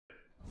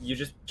you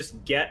just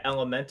get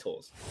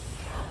elementals.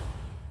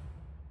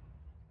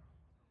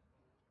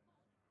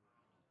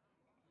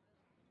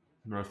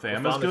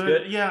 Ratham is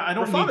good? Yeah, I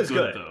don't Ratham need is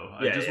good, though.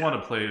 Yeah, I just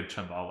want to play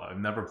Chambala. I've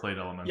never played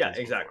elementals. Yeah,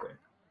 exactly.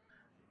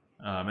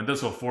 And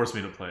this will force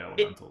me to play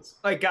elementals.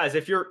 Like, guys,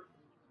 if you're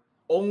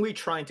only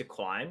trying to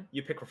climb,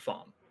 you pick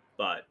Ratham.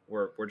 But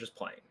we're just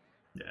playing.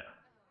 Yeah.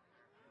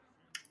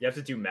 You have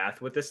to do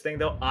math with this thing,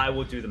 though. I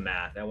will do the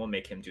math. I won't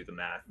make him do the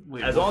math.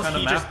 Wait, as what long kind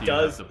as of he math just do you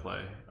does have to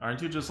play?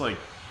 Aren't you just like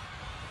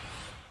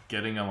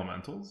getting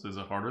elementals? Is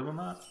it harder than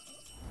that?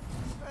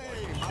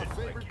 Hey, my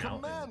favorite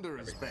commander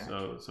is back.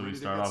 So we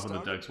start off with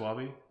a deck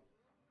swabby?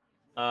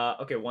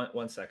 Okay,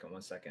 one second.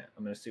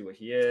 I'm gonna see what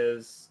he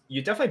is.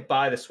 You definitely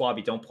buy the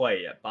swabby, don't play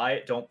it yet. Buy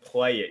it, don't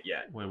play it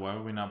yet. Wait, why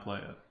would we not play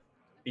it?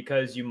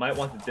 Because you might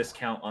want the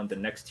discount on the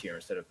next tier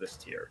instead of this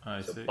tier.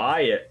 So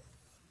buy it,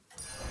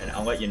 and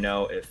I'll let you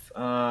know if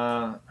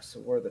so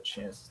what are the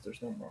chances?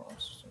 There's no more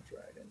monsters, no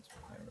dragons,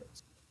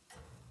 pirates.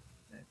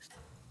 Next.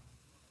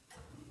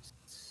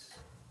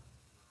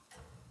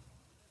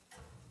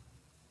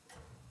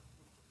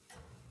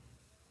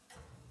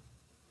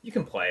 You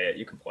can play it.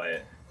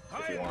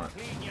 If you want.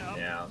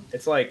 Yeah,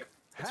 it's like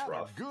it's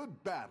rough. A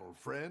good battle,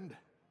 friend.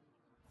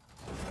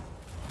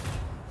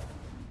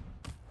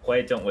 Play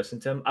it, don't listen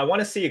to him. I want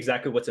to see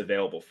exactly what's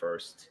available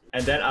first,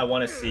 and then I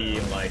want to see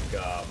like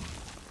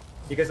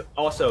because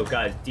also,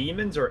 guys,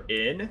 demons are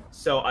in,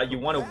 so you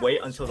want to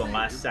wait until the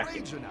last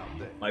second.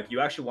 Like you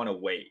actually want to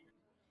wait.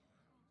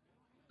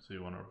 So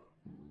you want to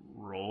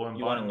roll and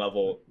you want to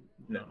level?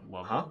 No.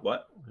 Level? Huh?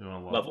 What? You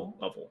want to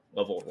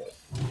level roll.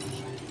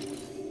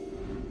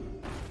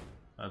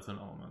 That's an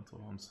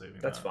elemental. I'm saving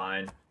That's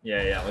fine.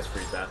 Yeah. Let's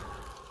freeze that.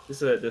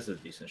 This is a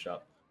decent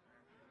shot.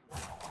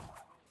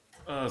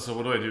 So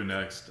what do I do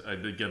next? I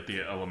did get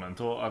the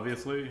elemental,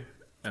 obviously,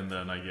 and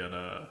then I get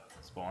a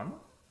spawn.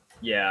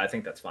 Yeah, I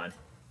think that's fine.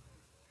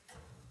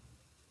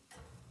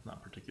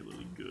 Not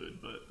particularly good,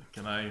 but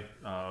can I?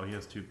 Oh, he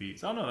has 2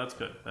 beats. Oh no, that's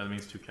good. That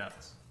means 2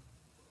 cats.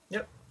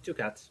 Yep, 2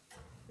 cats.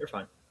 You're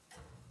fine.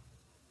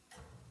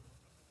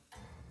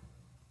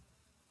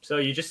 So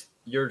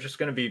you're just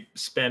gonna be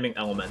spamming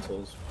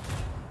elementals,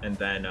 and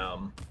then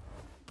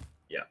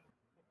yeah.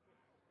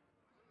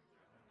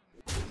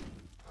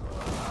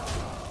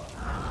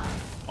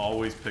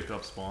 Always pick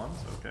up spawns.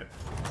 Okay.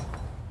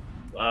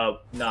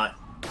 Not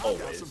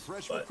always,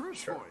 but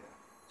sure.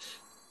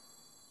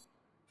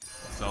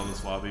 Sell the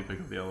swabby,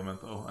 pick up the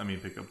elemental. I mean,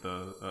 pick up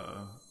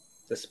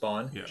the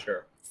spawn. Yeah.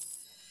 Sure.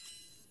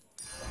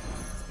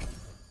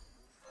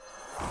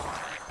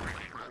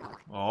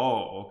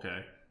 Oh,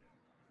 okay.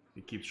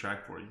 It keeps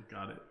track for you.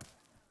 Got it.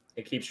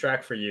 It keeps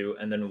track for you,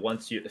 and then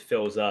once it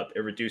fills up,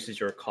 it reduces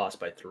your cost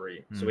by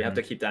 3. So we have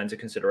to keep that into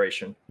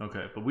consideration.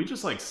 Okay, but we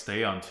just like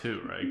stay on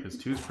 2, right? Because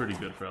 2 is pretty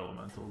good for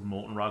elementals.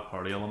 Molten Rock,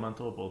 Party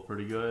Elemental, both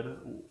pretty good,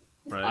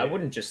 right? I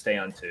wouldn't just stay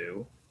on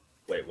 2.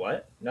 Wait,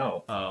 what?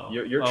 No. Oh,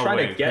 you're trying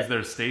to get because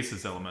there's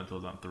Stasis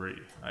Elementals on 3.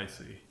 I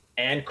see.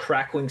 And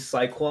Crackling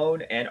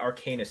Cyclone and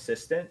Arcane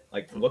Assistant.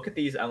 Like, look at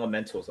these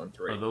elementals on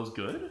 3. Are those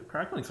good?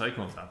 Crackling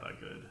Cyclone's not that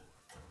good.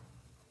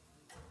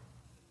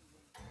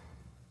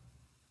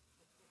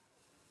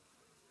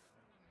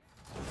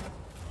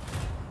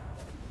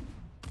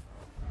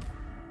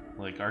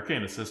 Like,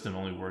 Arcane Assistant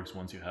only works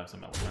once you have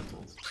some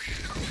elementals.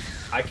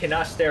 I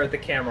cannot stare at the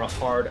camera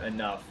hard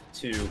enough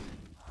to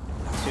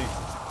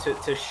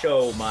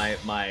show my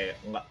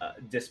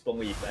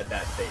disbelief at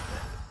that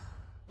statement.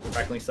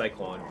 Crackling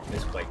Cyclone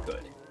is quite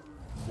good.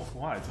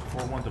 Why? It's a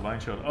 4-1 Divine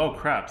Shield. Oh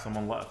crap,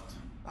 someone left.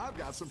 I've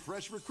got some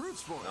fresh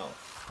recruits for you.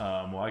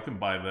 Oh. Well, I can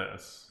buy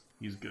this.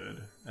 He's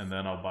good. And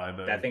then I'll buy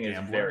the That thing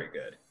Gambler. is very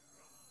good.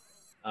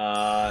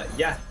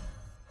 Yeah.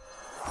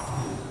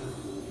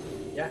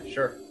 Yeah,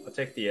 sure. I'll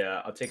take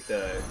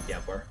the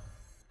Gambler.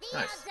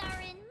 Nice.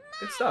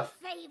 Good stuff.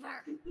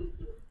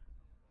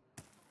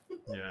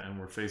 Yeah, and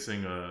we're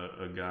facing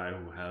a guy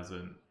who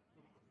hasn't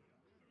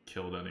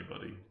killed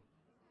anybody.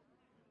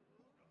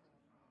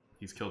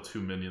 He's killed 2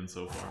 minions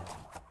so far.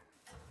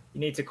 You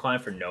need to climb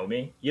for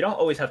Nomi. You don't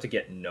always have to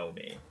get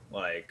Nomi.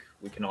 Like,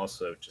 we can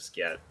also just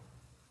get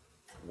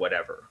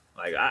whatever.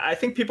 Like, I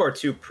think people are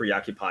too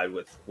preoccupied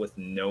with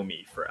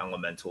Nomi for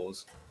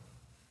elementals.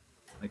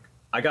 Like,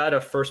 I got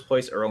a first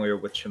place earlier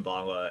with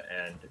Chimbala,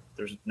 and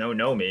there's no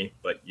Nomi,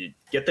 but you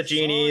get the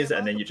genies,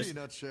 and then you just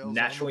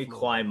naturally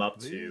climb up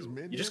to...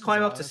 You just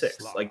climb up to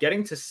 6. Like,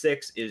 getting to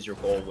 6 is your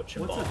goal with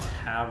Chimbala. What's a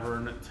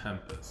Tavern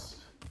Tempest?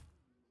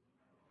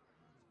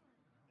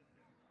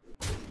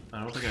 I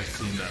don't think I've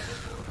seen that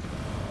before.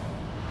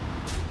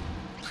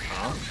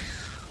 Huh?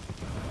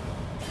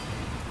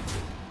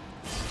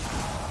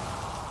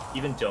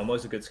 Even Domo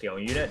is a good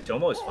scaling unit.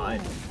 Domo is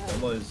fine.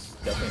 Domo is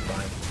definitely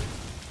fine.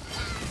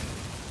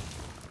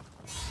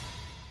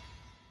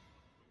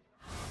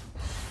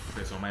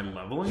 Okay, so am I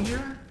leveling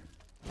here?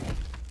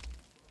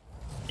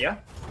 Yeah.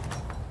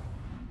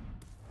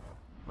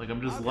 Like,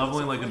 I'm just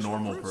leveling like a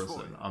normal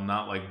person. I'm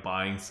not like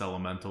buying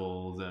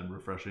Elementals and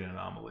refreshing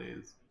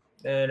anomalies.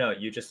 No,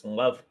 you just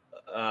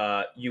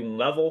you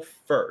level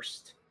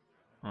first.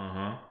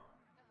 Uh-huh.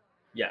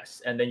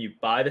 Yes, and then you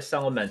buy this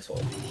elemental,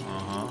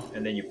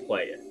 and then you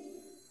play it.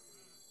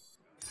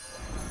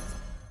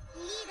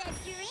 Need a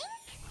drink?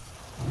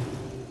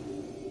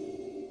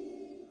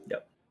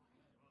 Yep.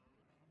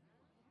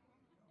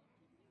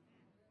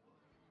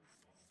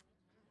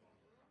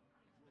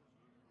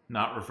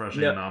 Not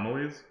refreshing No.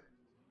 anomalies?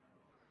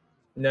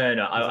 No.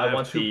 I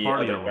want two the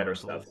party other better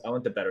elementals. stuff. I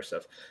want the better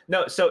stuff.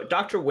 No, so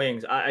Dr.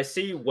 Wings, I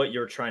see what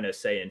you're trying to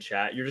say in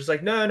chat. You're just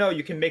like, no,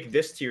 you can make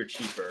this tier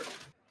cheaper.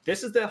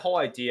 This is the whole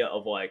idea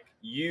of like,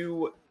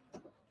 you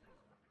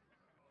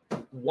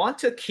want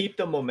to keep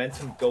the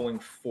momentum going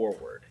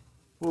forward.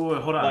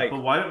 Wait, hold on. Like-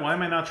 but why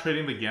am I not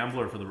trading the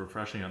Gambler for the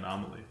refreshing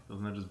anomaly?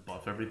 Doesn't that just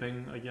buff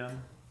everything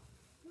again?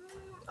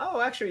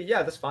 Oh, actually,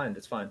 yeah, that's fine.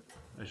 That's fine.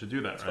 I should do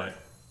that, That's right?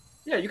 fine.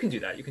 Yeah, you can do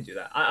that.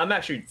 I'm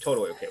actually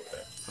totally okay with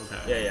it.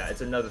 Okay. Yeah,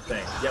 it's another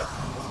thing. Yep,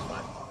 this is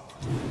fine.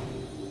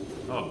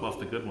 Oh, buff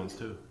the good ones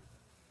too.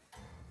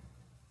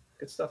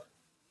 Good stuff.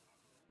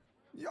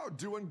 You're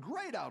doing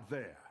great out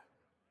there.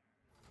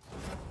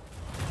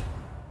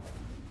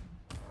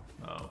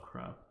 Oh,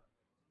 crap.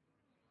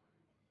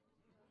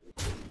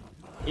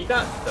 He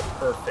got the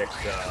perfect,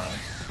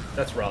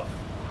 that's rough.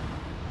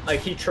 Like,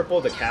 he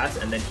tripled the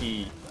cast, and then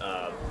he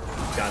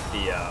got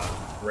the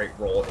great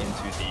roll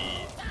into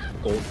the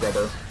gold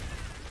rubber.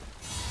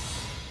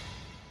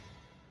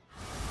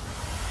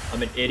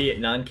 I'm an idiot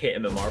 9K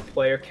MMR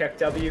player,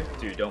 KEKW.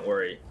 Dude, don't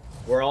worry.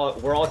 We're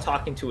all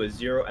talking to a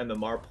 0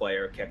 MMR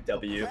player,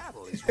 KEKW.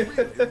 Battle is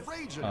really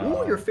raging.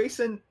 Ooh, you're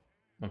facing...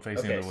 I'm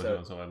facing Okay, the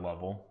window, so I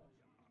level.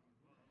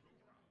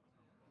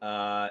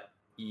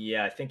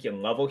 Yeah, I think you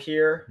level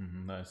here.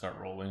 Then I start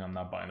rolling. I'm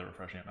not buying the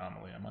refreshing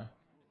anomaly, am I?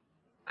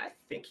 I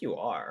think you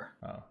are.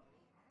 Oh.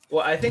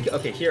 Well, I think,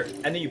 okay, here,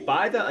 and then you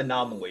buy the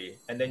anomaly,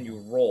 and then you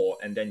roll,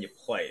 and then you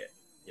play it,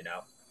 you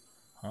know?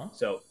 Huh?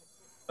 So,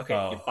 okay,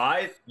 Oh.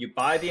 you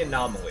buy the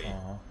anomaly,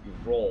 you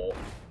roll,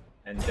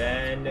 and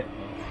then...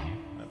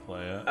 I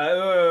play it.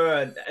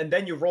 and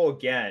then you roll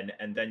again,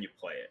 and then you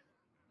play it.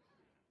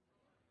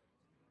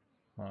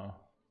 Oh.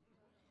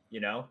 You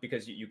know?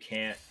 Because you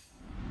can't...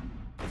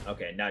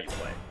 Okay, now you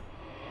play.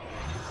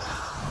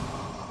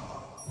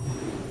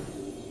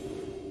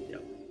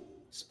 Yep.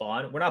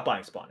 Spawn? We're not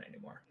buying Spawn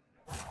anymore.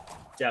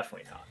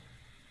 Definitely not.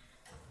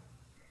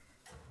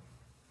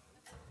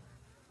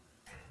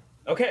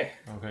 Okay.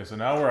 Okay, so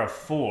now we're at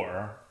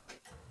 4.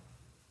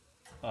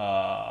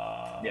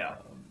 Yeah.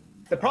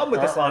 The problem with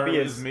this lobby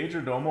is is...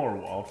 Major Domo or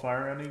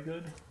Wildfire any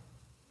good?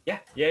 Yeah.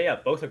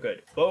 Both are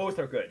good. Both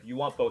are good. You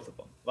want both of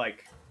them.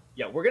 Like,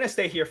 yeah, we're going to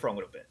stay here for a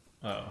little bit.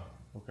 Oh,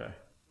 okay.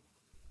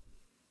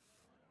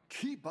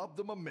 Keep up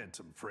the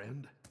momentum,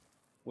 friend.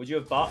 Would you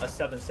have bought a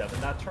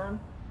 7/7 that turn?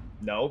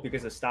 No,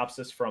 because it stops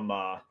us from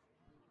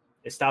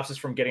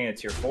getting a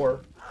tier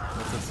 4.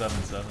 What's a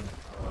 7/7?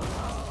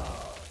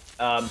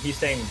 He's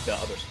saying the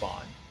other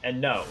spawn.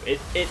 And no, it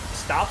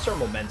stops our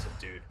momentum,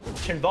 dude.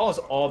 Chinval is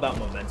all about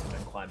momentum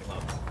and climbing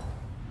up.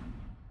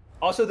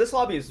 Also, this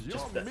lobby is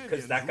just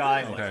because that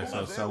guy... Okay,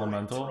 so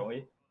Elemental.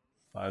 Really,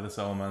 Buy this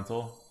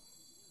Elemental.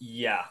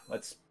 yeah,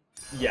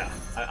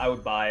 I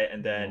would buy it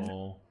and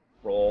then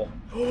roll.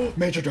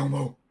 Major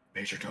Domo!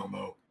 Major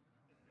Domo!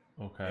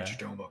 Okay. Major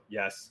Domo.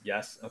 Yes,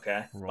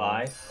 okay. Roll.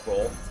 Buy,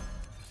 roll.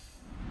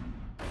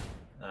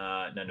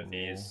 None of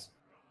these.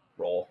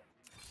 Roll.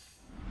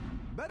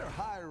 Better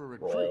hire a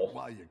recruit Roll.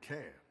 while you can.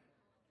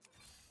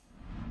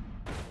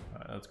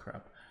 Alright, that's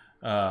crap.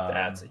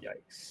 That's a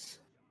yikes.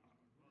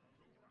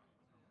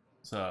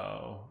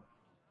 So,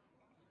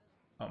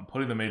 I'm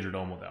putting the Major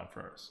Domo down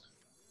first.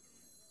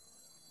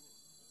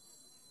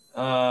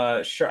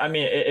 Sure. I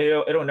mean,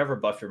 it'll never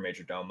buff your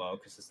Major Domo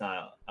because it's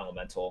not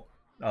elemental.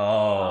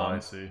 Oh, I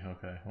see.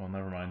 Okay. Well,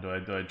 never mind. Do I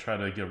try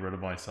to get rid of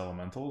my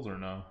Elementals or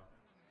no?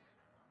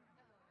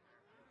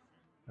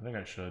 I think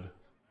I should.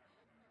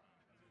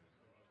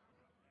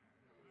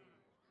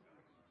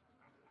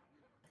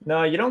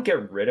 No, you don't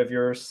get rid of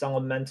your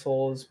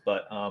elementals,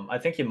 but I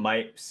think you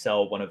might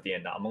sell one of the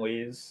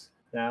anomalies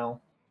now.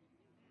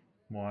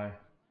 Why?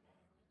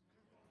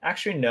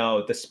 Actually,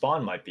 no. The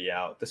spawn might be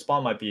out. The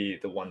spawn might be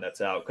the one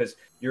that's out because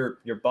you're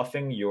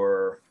buffing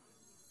your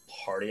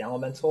party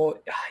elemental.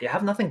 You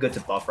have nothing good to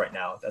buff right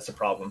now. That's the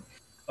problem.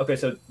 Okay,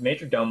 so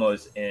Major Domo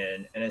is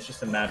in, and it's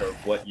just a matter of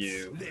what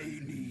you...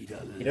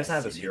 He doesn't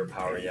have his hero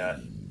power yet.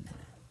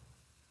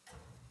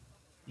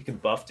 You can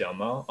buff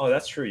Domo. Oh,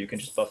 that's true. You can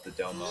just buff the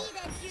Domo.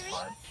 It's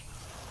fine.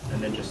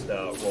 And then just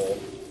roll.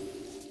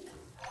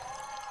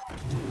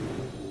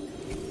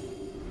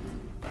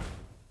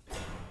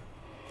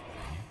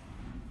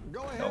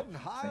 Go ahead and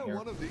hire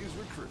one of these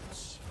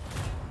recruits.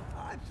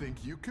 I think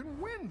you can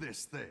win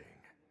this thing.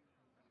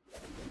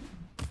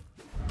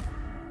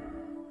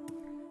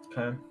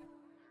 Okay.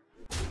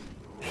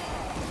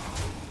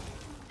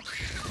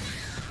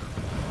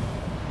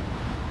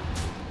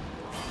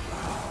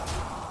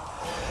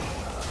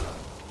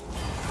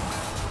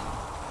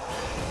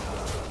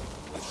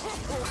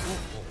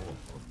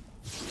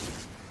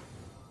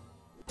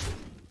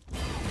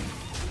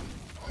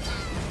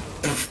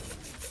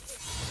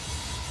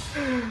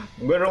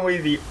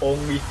 literally the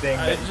only thing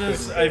that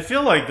I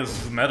feel like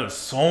this meta is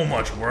so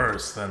much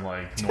worse than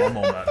like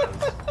normal metas.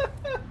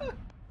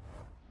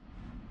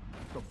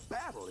 The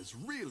battle is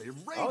really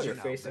raging. Oh, you're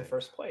facing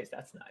first place.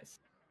 That's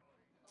nice.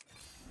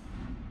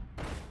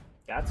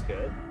 That's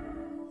good.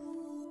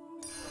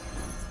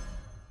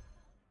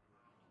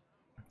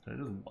 Did I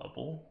just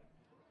level?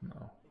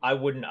 No. I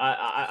wouldn't.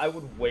 I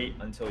would wait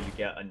until you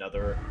get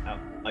another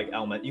like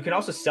element. You can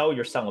also sell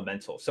your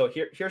Elemental. So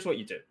here's what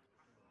you do.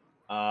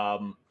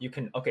 You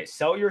can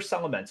sell your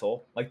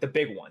Elemental, like the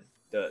big one,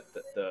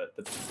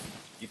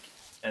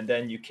 and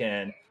then you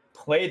can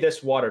play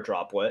this water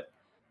droplet,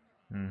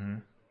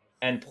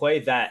 and play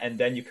that, and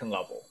then you can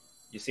level.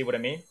 You see what I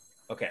mean?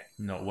 Okay.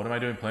 No, what am I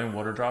doing? Playing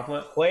water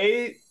droplet?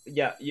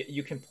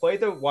 You can play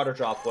the water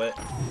droplet.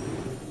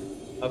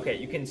 Okay,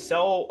 you can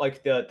sell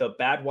like the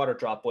bad water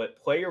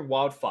droplet, play your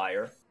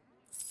wildfire.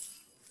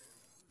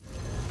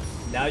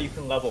 Now you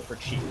can level for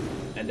cheap.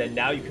 And then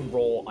now you can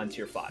roll on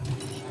tier 5. I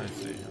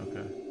see,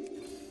 okay.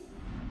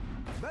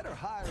 Better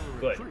hire a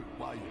Good. recruit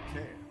while you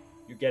can.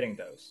 You're getting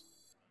those.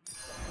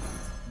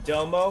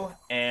 Domo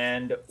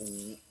and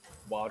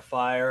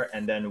wildfire,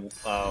 and then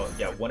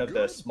one of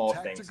the small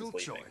things is leaving.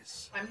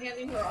 Choice. I'm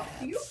handing her off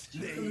to you.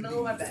 She's in the middle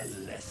of my bed.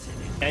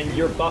 And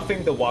you're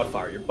buffing the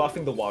wildfire. You're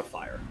buffing the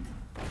wildfire.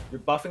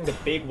 You're buffing the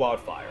big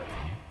wildfire.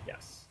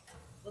 Yes.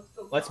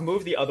 Let's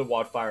move the other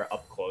wildfire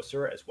up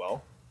closer as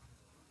well.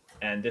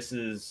 And this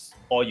is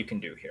all you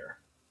can do here.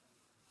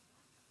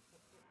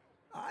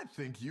 I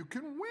think you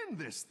can win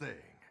this thing.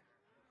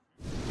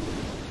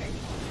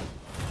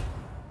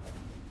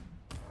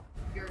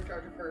 You're in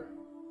charge of her.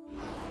 You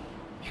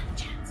have a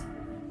chance.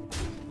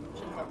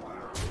 Shouldn't have one.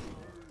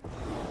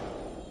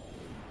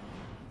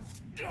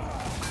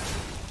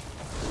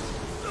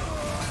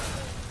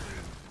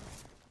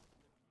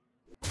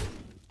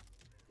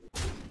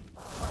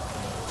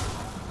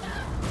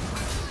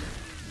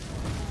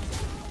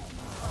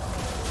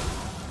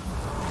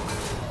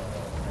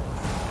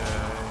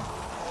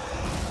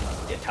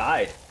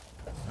 Tied.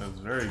 That was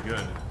very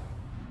good.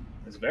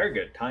 It's very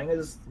good. Tying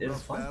is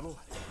fun. Battle.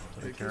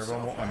 Take care of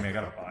them. I mean, I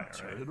gotta buy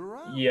it, right? Turn it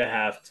around. You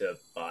have to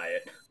buy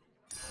it.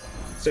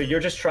 So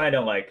you're just trying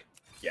to like,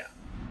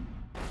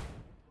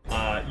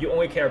 you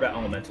only care about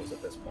elementals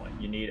at this point.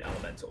 You need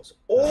elementals.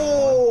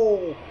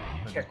 Oh,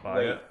 Just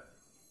buy it.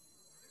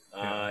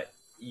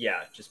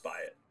 Yeah, just buy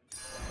it.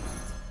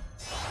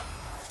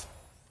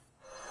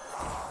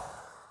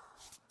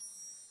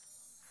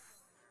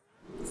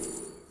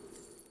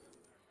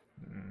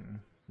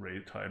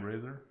 Tide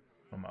Razor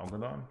from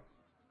Algodon.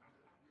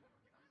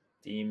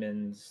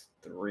 Demons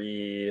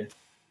 3.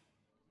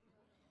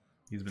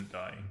 He's been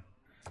dying.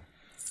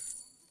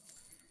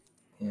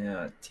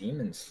 Yeah,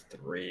 Demons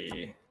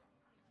 3.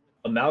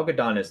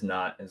 Amalgadon is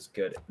not as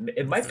good.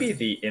 It might be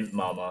the Imp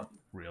Mama.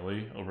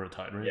 Really? Over a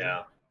Tide Razor?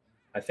 Yeah.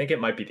 I think it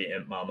might be the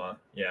Imp Mama.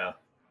 Yeah.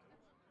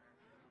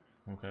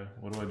 Okay.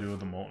 What do I do with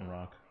the Molten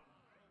Rock?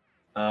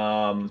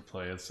 Just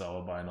play it, sell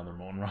it, buy another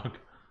Molten Rock.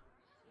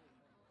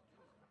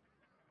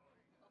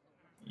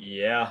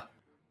 Yeah.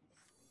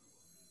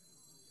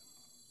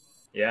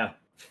 Yeah.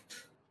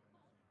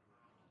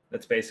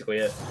 That's basically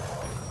it.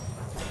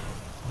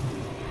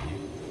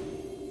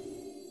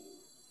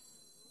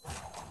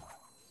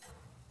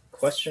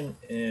 Question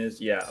is,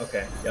 yeah,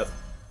 okay, yep.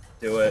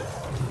 Do it.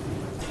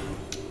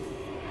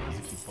 Why does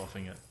he keep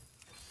buffing it?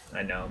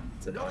 I know,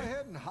 it's Go annoying.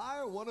 ahead and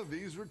hire one of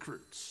these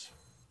recruits.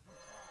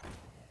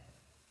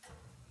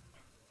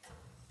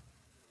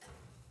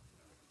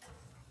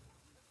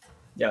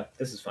 Yeah,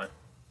 this is fine.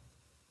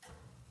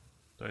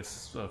 Do I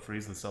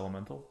freeze this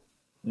elemental?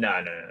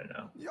 No.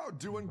 You're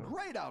doing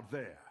great out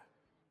there.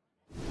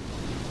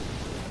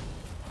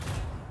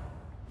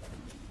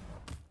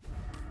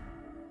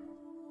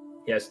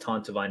 He has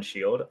Taunt Divine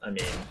Shield. I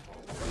mean,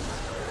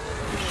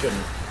 you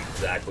shouldn't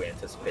exactly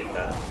anticipate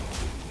that.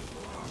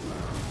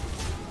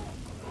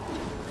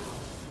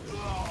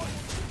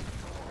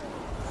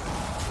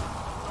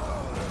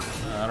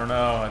 I don't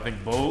know. I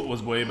think Boat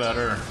was way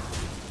better.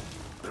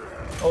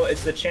 Oh,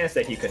 it's the chance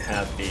that he could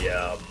have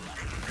the,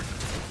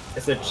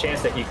 it's a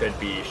chance that he could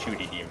be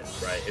Shooty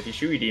Demons, right? If he's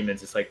Shooty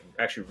Demons, it's like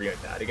actually really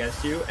bad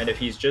against you. And if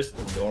he's just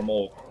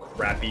normal,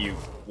 crappy,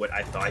 what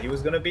I thought he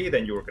was going to be,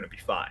 then you were going to be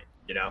fine,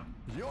 you know?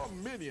 Your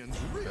minions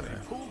really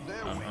pulled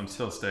their weight. I'm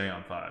still staying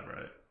on 5,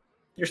 right?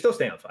 You're still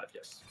staying on 5,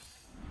 yes.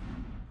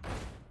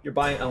 You're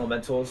buying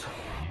elementals.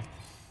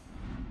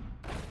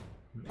 I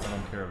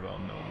don't care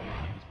about Nomi.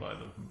 I just buy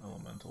the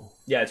elemental.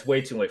 Yeah, it's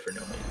way too late for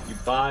Nomi. You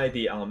buy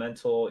the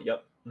elemental,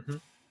 yep.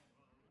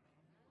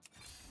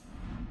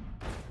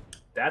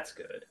 That's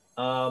good.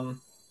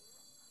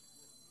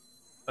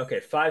 Okay,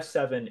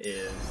 5/7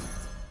 is...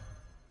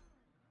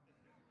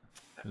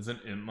 Is it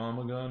Imp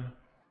Mama gun?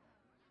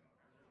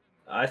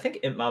 I think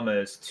Imp Mama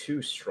is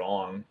too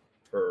strong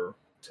to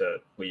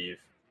leave.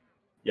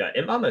 Yeah,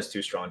 Imp Mama is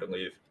too strong to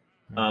leave.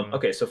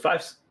 Okay, so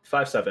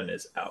 5/7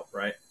 is out,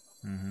 right?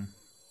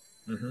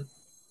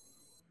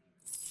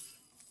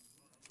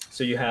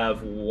 So you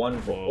have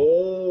one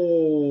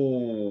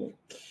roll.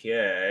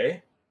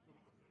 Okay.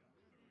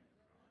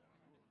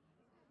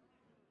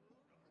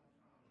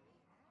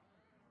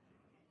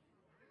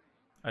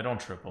 I don't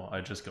triple.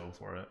 I just go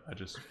for it. I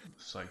just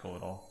cycle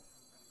it all.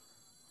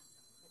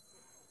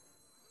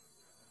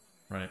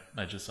 Right.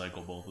 I just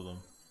cycle both of them.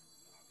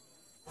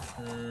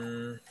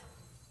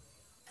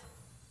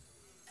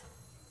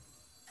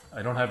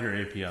 I don't have your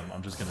APM.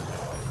 I'm just gonna do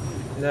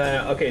it.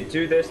 No, okay,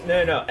 do this.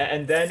 No,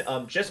 and then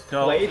just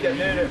play the.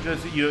 No.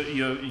 Just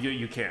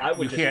you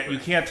can't. You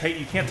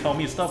can't tell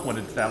me stuff when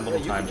it's that little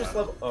time left.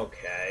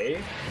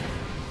 Okay.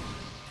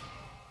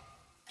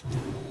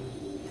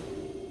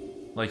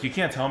 Like, you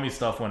can't tell me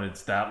stuff when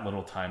it's that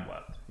little time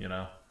left. You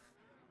know.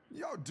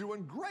 You're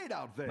doing great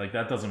out there. Like,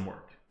 that doesn't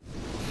work.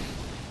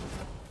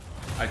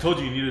 I told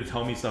you needed to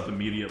tell me stuff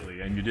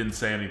immediately, and you didn't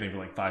say anything for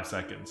like 5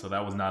 seconds, so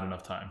that was not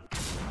enough time.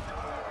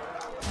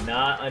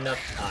 Not enough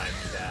time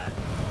for that.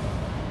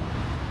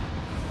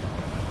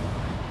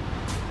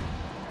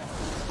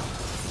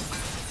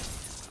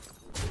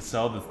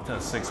 Sell the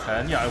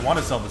 610? Yeah, I want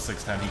to sell the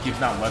 610. He keeps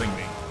not letting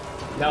me.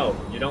 No,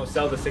 you don't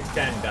sell the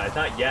 610, guys.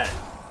 Not yet.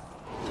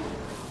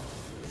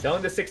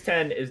 Selling the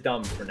 610 is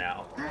dumb for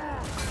now.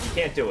 You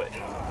can't do it.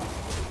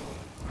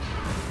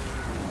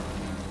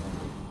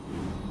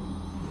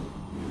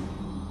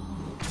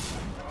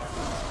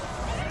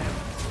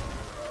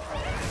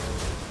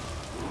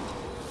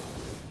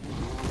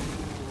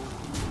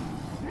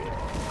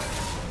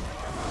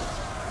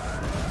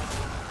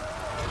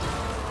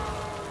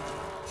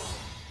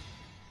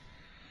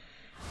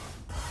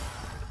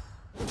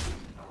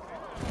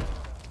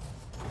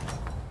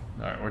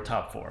 Alright, we're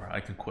top 4. I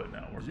can quit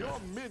now. We're good. Your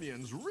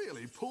minions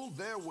really pulled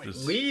their weight.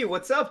 Lee,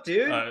 what's up,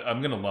 dude?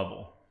 I'm gonna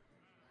level.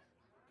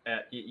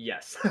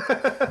 Yes.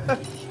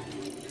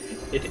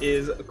 It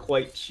is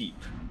quite cheap.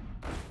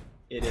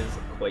 It is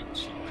quite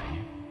cheap.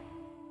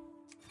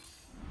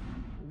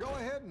 Go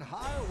ahead and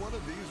hire one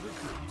of these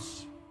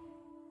recruits.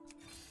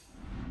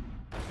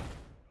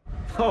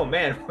 Oh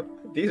man,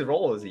 these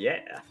rolls,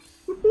 yeah.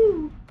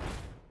 Woohoo!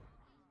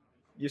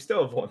 You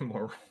still have one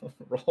more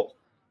roll.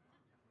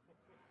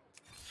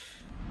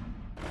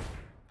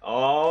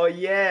 Oh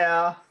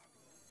yeah.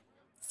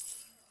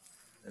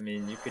 I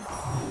mean, you could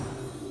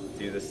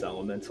do the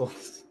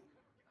elementals.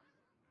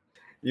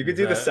 You could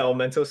do the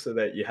elementals so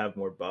that you have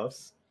more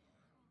buffs.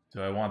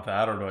 Do I want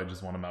that, or do I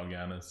just want a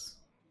Mal'Ganis?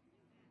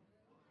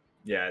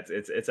 Yeah,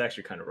 it's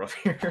actually kind of rough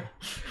here.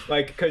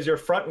 Like, because you're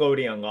front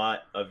loading a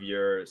lot of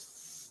your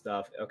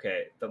stuff.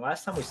 Okay, the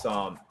last time we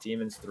saw him,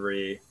 Demons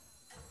 3.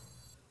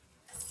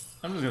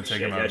 I'm just gonna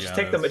take him out. Yeah, just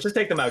take the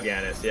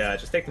Mal'Ganis. Yeah,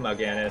 just take the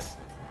Mal'Ganis.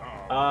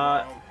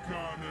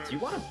 Do you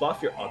want to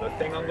buff your other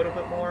thing a little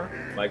bit more?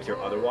 Like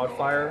your other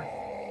wildfire?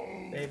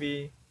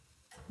 Maybe?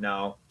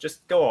 No,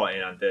 just go all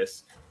in on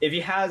this. If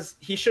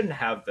he shouldn't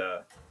have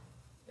the...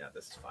 Yeah,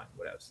 this is fine,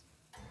 whatevs.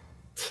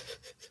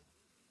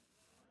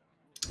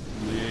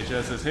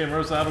 VHS says, hey,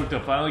 Merps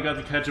ADWCTA finally got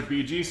to catch a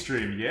BG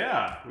stream.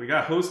 Yeah, we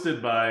got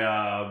hosted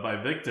by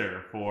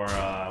Victor for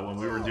when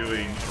we were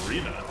doing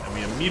Arena, and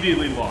we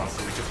immediately lost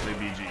so we could play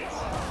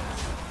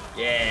BGs.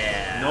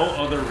 Yeah! No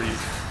other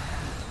reason.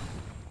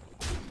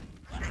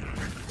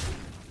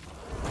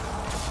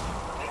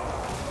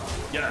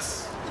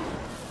 Yes!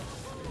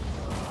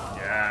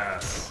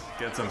 Yes!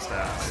 Get some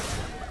stats.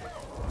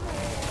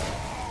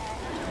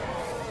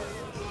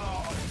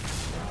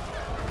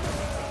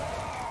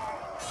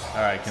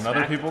 Alright, can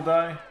other people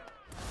die?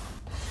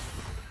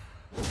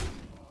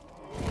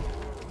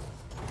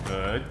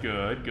 Good,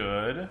 good,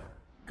 good.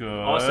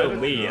 Good. Also,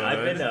 Lee, good.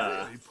 I've been,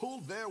 Really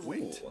pulled their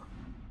weight. Ooh.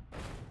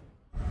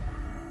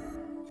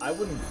 I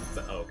wouldn't...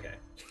 Oh, okay.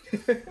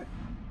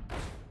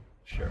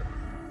 Sure.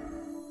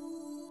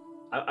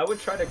 I would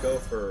try to go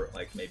for,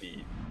 like,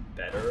 maybe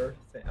better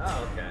thing.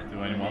 Oh, okay.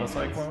 Do I want a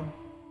Cyclone?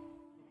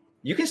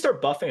 You can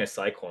start buffing a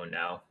Cyclone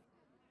now.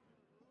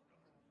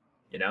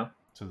 You know?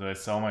 So do I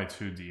sell my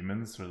 2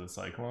 demons for the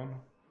Cyclone?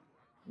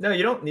 No,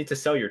 you don't need to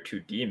sell your 2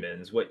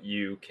 demons. What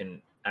you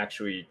can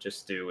actually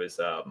just do is,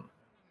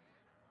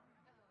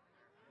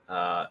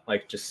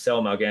 like, just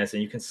sell Mal'Ganis,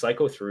 and you can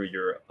cycle through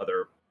your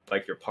other,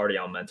 like, your party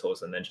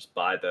elementals, and then just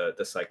buy the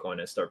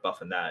Cyclone and start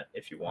buffing that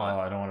if you want. Oh,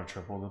 I don't want to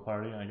triple the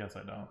party? I guess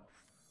I don't.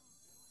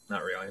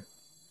 Not really.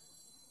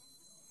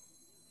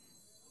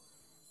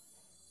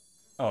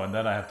 Oh, and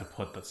then I have to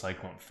put the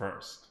Cyclone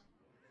first.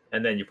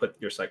 And then you put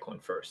your Cyclone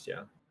first,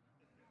 yeah.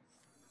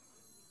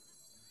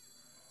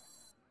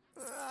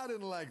 I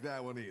didn't like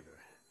that one either.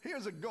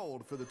 Here's a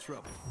gold for the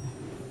trouble.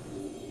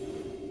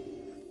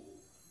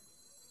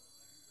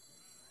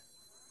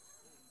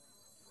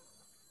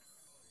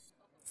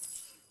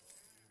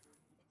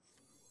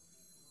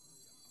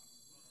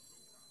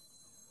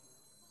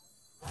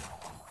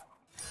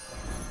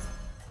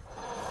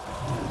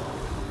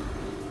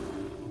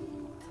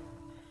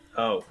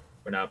 Oh,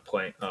 we're not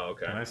playing. Oh,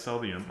 okay. Can I sell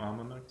the Imp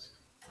Mama next?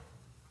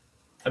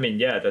 I mean,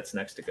 yeah, that's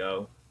next to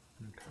go.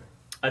 Okay.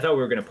 I thought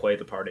we were going to play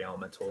the party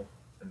elemental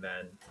and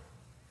then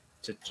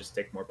to just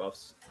take more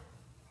buffs.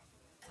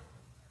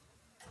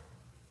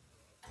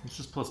 It's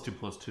just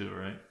 +2/+2,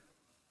 right?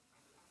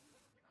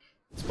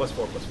 It's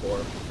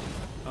 +4/+4.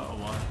 Oh,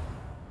 why?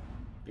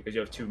 Because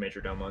you have 2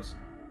 major domos.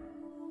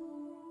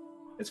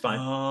 It's fine.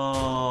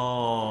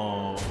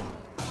 Oh.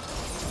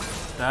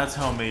 That's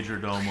how major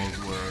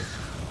domos work.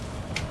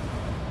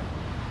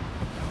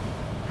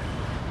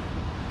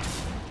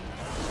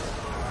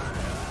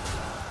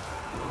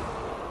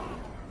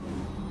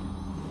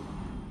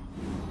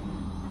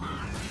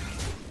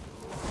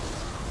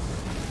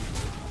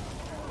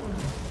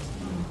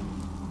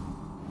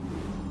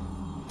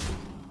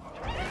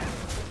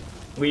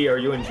 Lee, are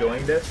you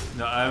enjoying this?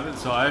 No, I haven't.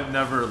 So I've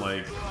never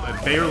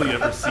I've barely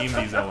ever seen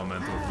these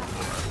elementals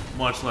before,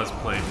 much less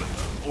played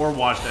with them or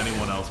watched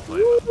anyone else play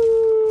them.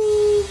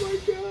 Oh my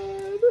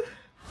god!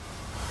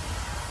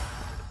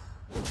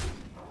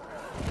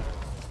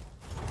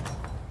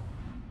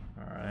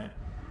 All right,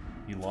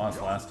 he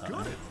lost last time.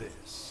 Good at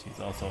this. He's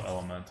also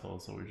elemental,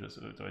 so we just.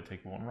 Do I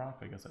take one rock?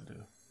 I guess I do.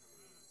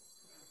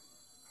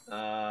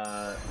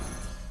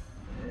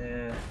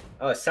 Yeah.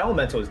 Oh,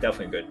 Salamental is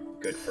definitely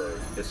good for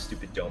this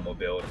stupid Domo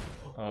build.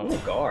 Oh. Ooh,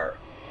 Gar.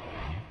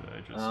 Did I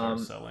just start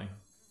selling?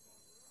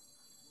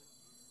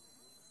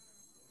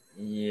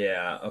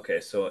 Yeah. Okay.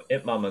 So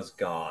Imp Mama's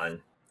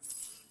gone.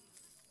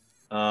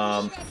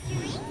 Not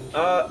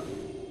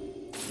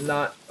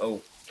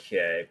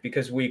okay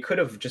because we could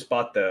have just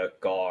bought the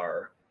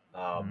Gar,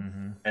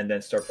 and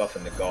then start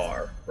buffing the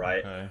Gar,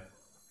 right? Okay.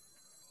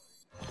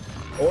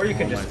 Or you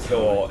can just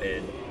go all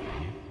in.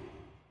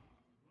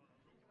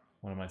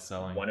 What am I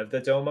selling? One of the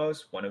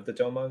Domos. One of the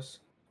Domos.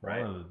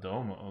 Right. One of the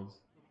Domos.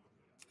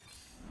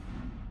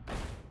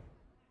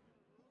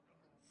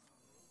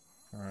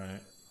 All right.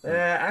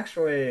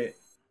 Actually,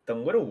 the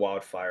Little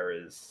Wildfire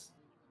is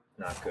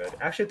not good.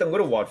 Actually, the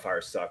Little Wildfire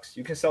sucks.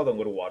 You can sell the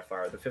Little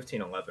Wildfire, the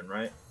 1511,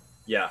 right?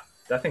 Yeah,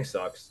 that thing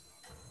sucks.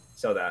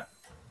 Sell that.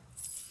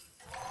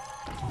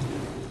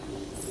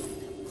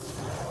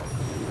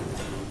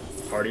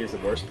 Party is the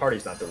worst.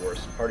 Party's not the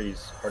worst.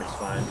 Party's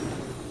fine.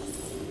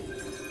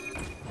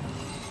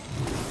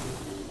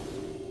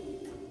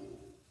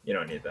 You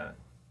don't need that.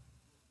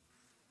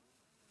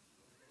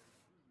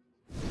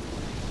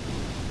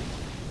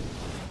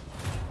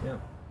 Yeah.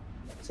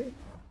 See?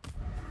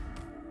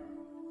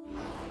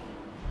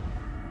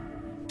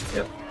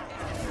 Yep.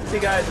 See,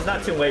 guys, it's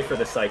not too late for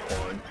the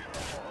Cyclone.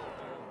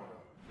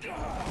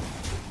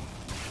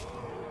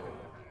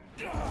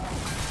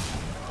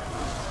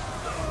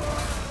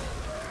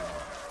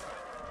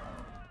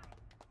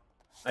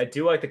 I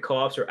do like the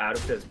co-ops or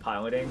ADWCTA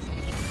piloting.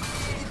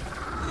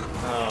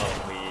 Oh,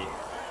 me.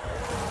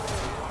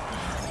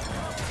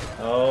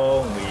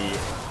 Oh, me.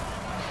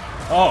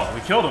 Oh, we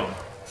killed him.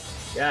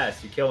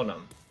 Yes, you killed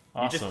him.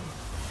 Awesome.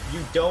 You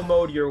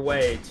domoed your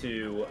way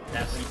to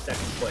at least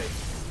second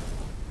place.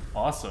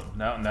 Awesome.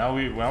 Now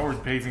we're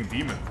facing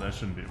demons. That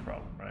shouldn't be a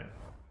problem, right?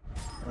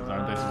 'Cause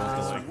aren't they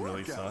supposed to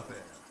really suck?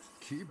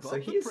 So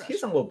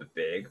he's a little bit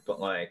big, but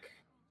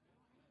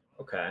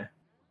okay.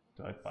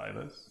 Do I buy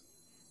this?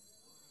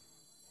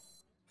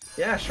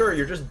 Yeah, sure.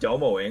 You're just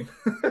domoing.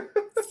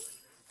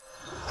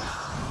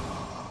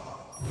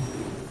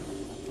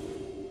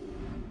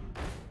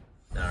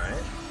 All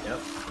right. Yep.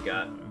 You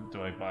got.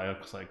 Do I buy a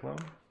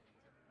Cyclone?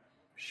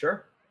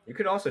 Sure. You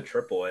could also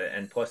triple it,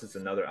 and plus it's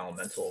another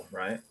elemental,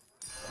 right?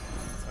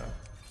 Okay.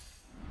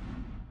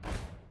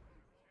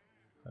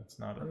 That's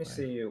not. Let me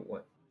see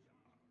what.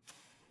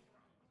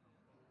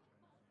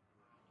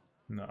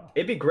 No.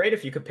 It'd be great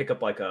if you could pick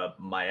up like a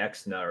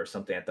Myexna or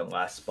something at the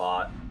last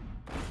spot.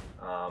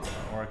 Or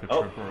I could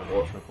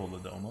triple the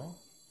Domo.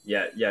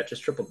 Yeah,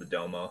 just triple the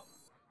Domo.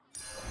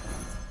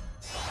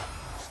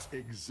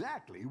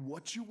 Exactly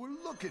what you were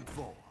looking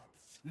for.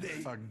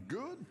 A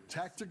good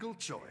tactical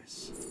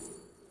choice.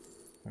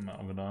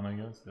 Amalgadon, I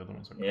guess. The other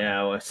ones are gone.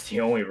 Yeah, well, it's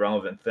the only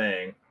relevant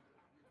thing.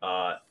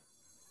 Yeah,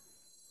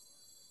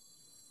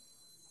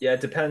 it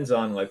depends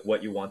on like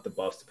what you want the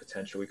buffs to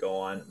potentially go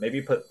on.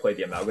 Maybe play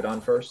the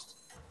Amalgadon first.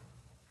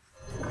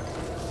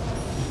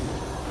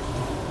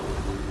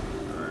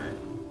 Alright,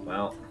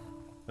 well.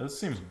 This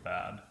seems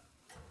bad.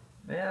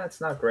 Yeah, it's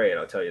not great,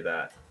 I'll tell you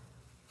that.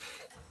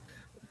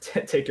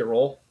 Take your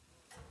roll.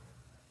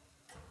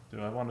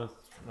 Do I want to...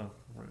 no.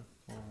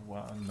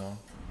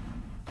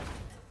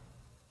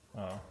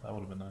 Oh, that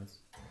would have been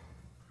nice.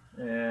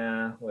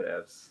 Yeah,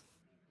 whatevs.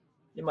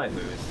 You might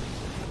lose.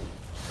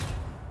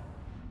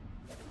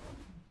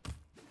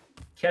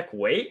 Keck,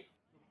 wait?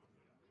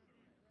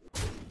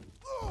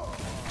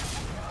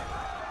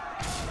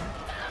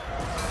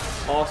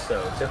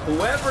 Also, to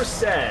whoever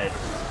said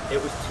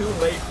it was too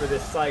late for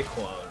this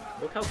Cyclone,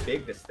 look how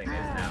big this thing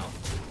is now.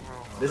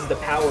 This is the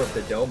power of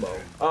the Domo.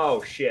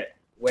 Oh, shit.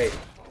 Wait.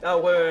 Oh,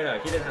 wait, no.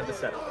 He didn't have the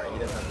setup, right? He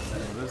doesn't have the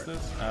setup. What is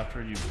this?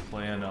 After you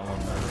play an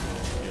elemental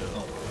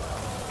skill.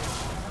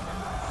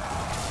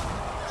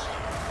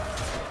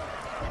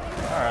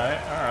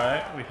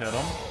 Alright. We hit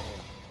him.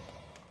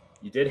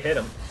 You did hit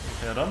him.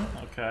 Hit him?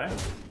 Okay.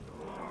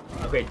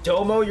 Okay,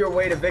 Domo your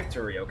way to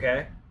victory,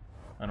 okay?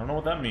 I don't know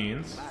what that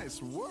means.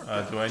 Nice work.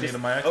 Do I need a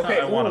Myexna? Okay,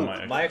 I want a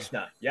Myexna.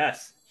 Myexna.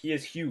 Yes, he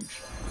is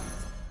huge.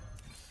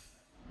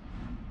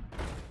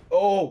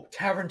 Oh,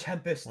 Tavern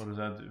Tempest. What does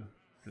that do?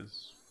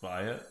 Just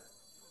buy it?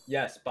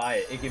 Yes, buy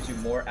it. It gives you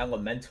more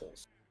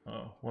elementals.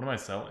 Oh, what am I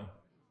selling?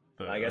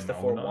 I guess the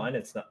Amalgadon? 4-1,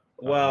 it's not...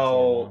 Oh,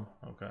 Well...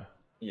 okay.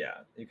 Yeah,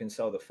 you can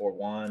sell the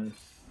 4/1.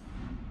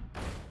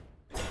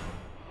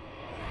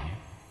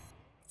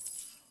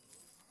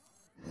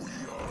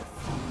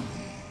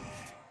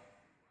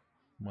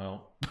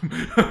 Well.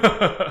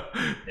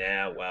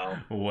 Yeah, well.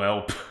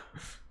 Welp.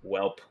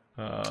 Welp.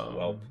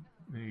 Welp.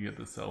 You get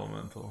this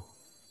elemental.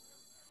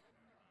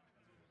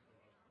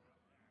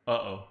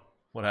 Uh-oh.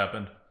 What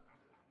happened?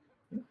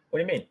 What do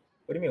you mean?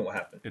 What do you mean what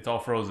happened? It's all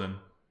frozen.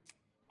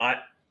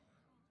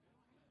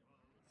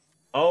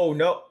 Oh,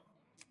 no.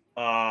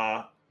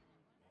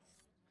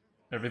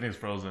 Everything's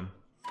frozen.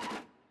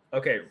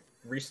 Okay,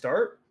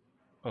 restart?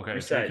 Okay,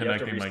 Reset. it's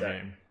reconnecting my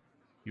game.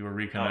 You were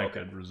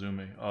reconnected. Oh, okay.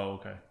 Resuming. Oh,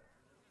 okay.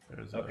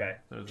 Okay,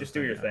 just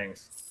do your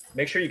things.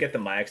 Make sure you get the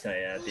Max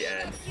Knight at the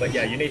end. But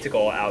yeah, you need to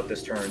go all out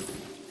this turn.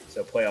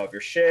 So play all of your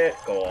shit,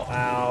 go all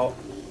out,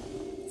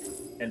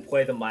 and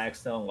play the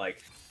Milestone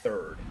like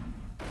third.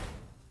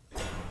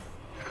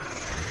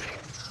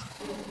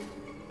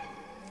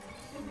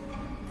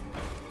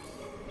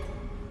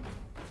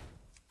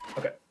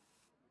 Okay.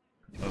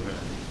 Okay.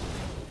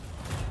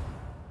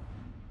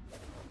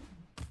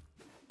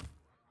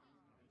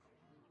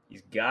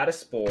 He's got a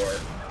spore.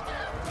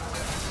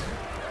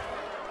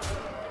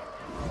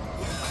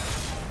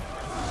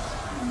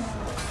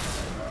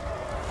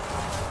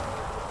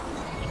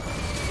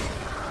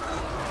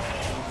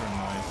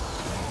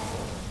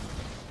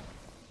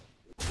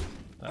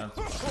 That's I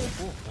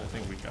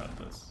think we got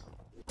this.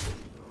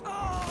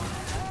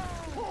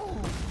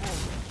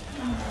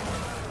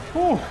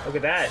 Whew. Look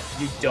at that.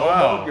 You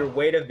domoed your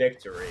way to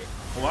victory.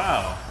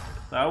 Wow.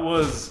 That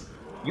was...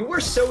 You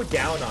were so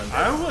down on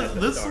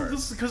this.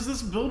 This because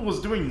this build was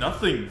doing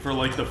nothing for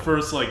like the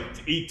first like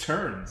 8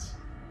 turns.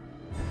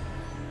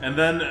 And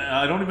then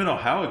I don't even know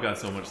how it got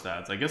so much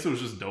stats. I guess it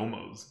was just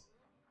domos.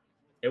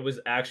 It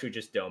was actually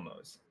just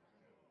domos.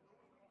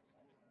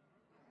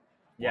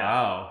 Yeah.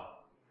 Wow.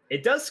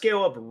 It does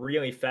scale up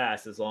really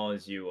fast as long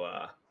as you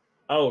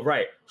oh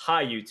right.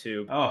 Hi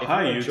YouTube. Oh,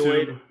 hi you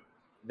enjoyed YouTube.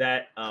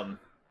 That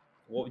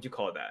what would you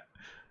call that?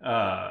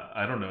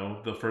 I don't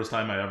know. The first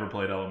time I ever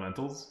played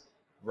Elementals.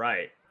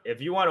 Right.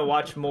 If you want to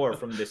watch more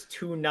from this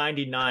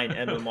 $2.99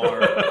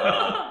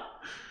 MMR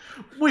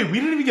Wait, we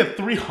didn't even get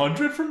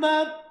 300 from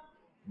that?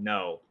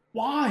 No.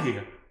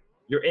 Why?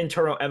 Your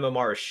internal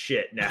MMR is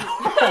shit now.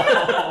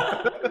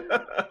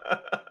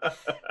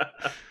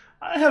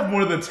 I have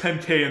more than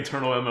 10k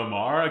internal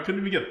MMR. I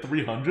couldn't even get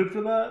 300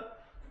 for that?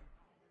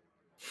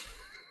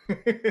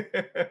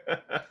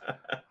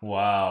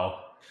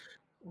 Wow.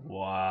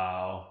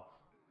 Wow.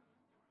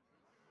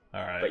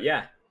 Alright. But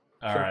yeah.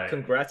 Alright.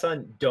 Congrats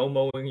on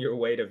domoing your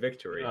way to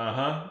victory.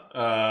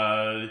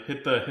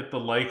 Hit the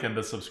like and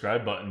the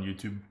subscribe button,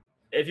 YouTube.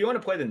 If you want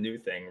to play the new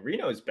thing,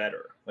 Reno is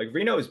better. Like,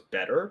 Reno is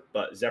better,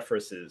 but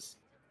Zephyrus is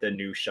the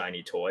new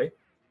shiny toy.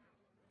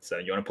 So,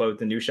 you want to play with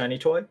the new shiny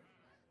toy?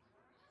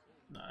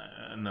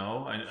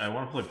 No, I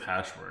want to play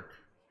Patchwork.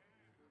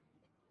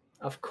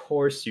 Of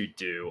course you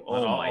do.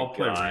 Oh my god. I'll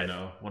play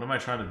Reno. What am I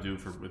trying to do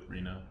with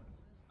Reno?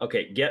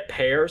 Okay, get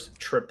pairs,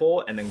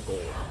 triple, and then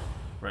gold.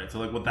 Right, so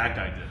like what that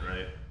guy did,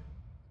 right?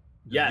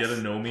 Yes. Get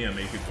a Nomi and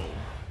make it gold.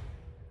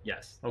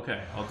 Yes.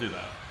 Okay, I'll do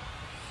that.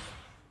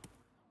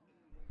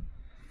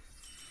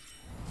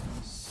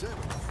 7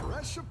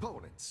 fresh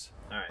opponents.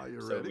 Alright, Are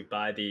you so ready? we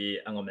buy the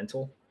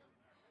Elemental.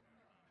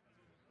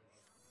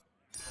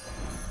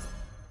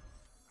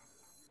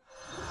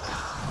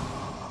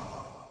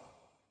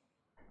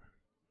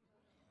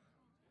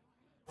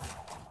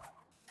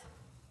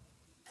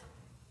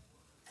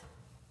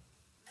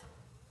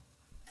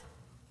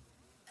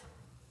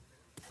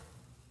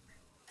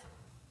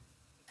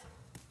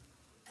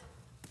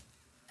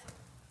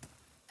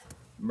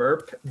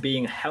 Merp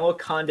being hella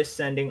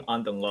condescending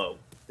on the low.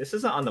 This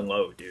isn't on the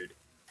low, dude.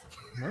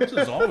 Merps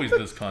is always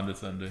this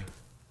condescending.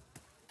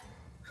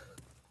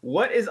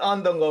 What is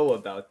on the low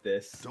about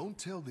this? Don't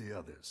tell the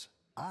others.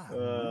 I'm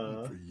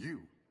rooting for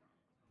you.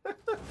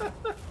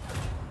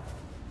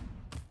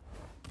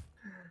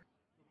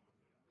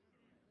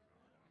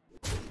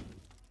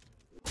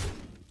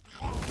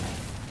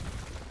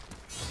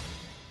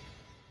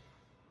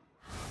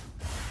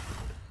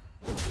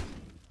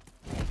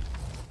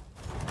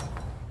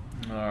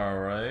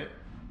 Alright.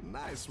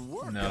 Nice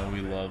work. Now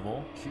we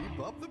level. Keep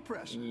up the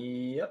pressure.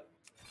 Yep.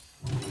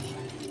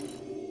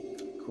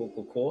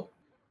 Cool.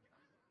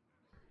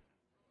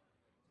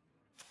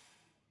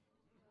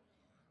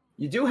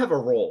 You do have a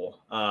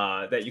roll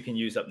that you can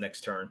use up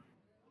next turn.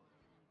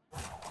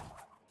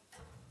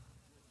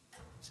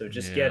 So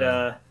just get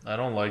a... I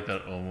don't like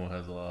that Omo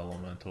has an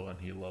elemental and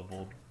he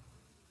leveled.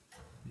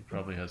 He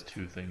probably has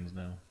 2 things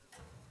now.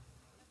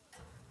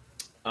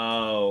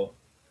 Oh.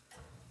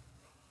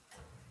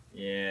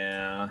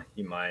 Yeah,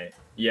 he might.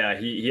 Yeah,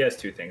 he has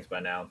 2 things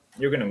by now.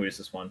 You're going to lose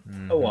this one.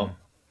 Oh, well.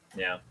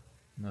 Yeah.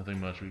 Nothing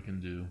much we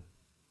can do.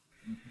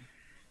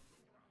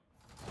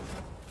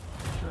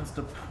 Just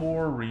a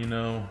poor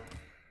Reno.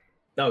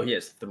 Oh, he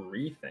has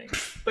 3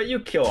 things. But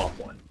you kill off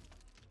 1.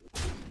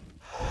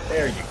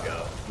 There you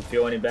go. You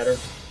feel any better?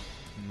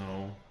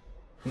 No.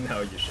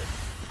 No, you shouldn't.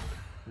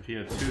 If he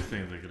had 2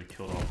 things, I could have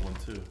killed off 1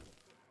 too.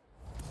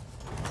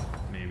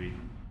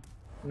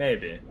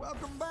 Maybe.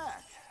 Welcome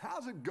back.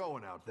 How's it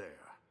going out there?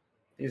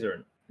 These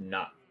are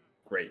not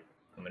great.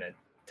 I'm gonna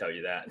tell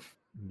you that.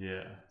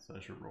 Yeah, so I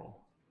should roll.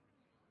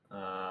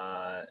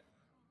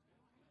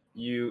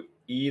 You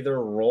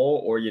either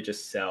roll or you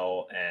just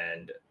sell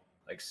and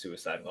like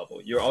suicide level.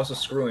 You're also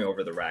screwing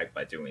over the rag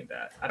by doing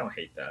that. I don't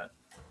hate that.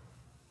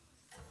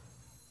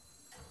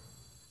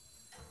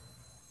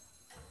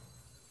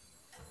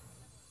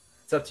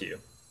 It's up to you.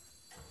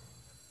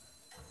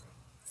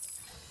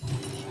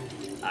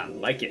 I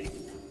like it.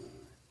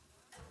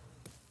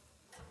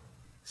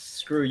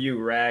 Screw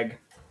you, rag.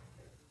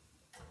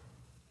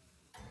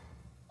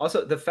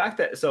 Also, the fact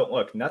that, so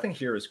look, nothing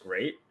here is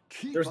great.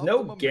 There's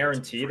no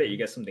guarantee that you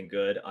get something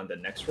good on the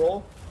next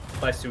roll.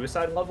 By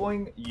suicide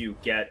leveling, you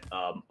get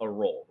a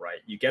roll, right?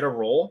 You get a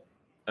roll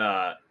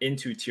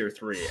into tier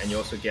 3, and you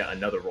also get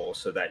another roll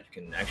so that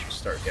you can actually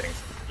start getting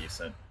something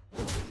decent.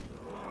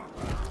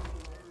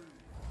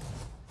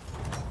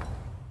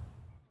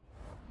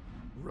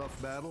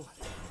 Rough battle.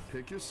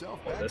 Pick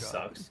yourself back this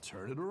up sucks. and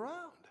turn it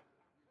around.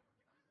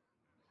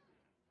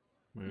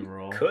 We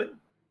roll. Could.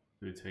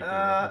 Do we take the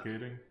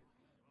replicating?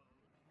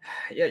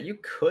 Yeah, you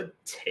could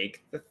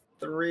take the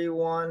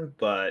 3-1,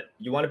 but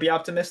you want to be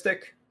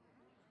optimistic?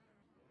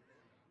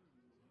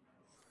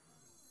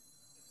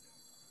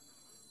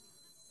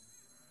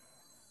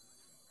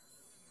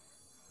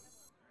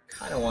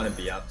 Kind of want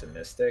to be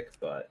optimistic,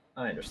 but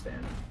I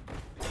understand.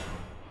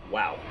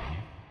 Wow.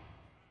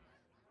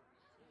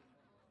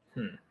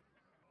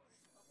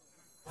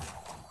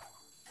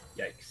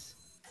 Yikes.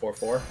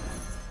 4-4.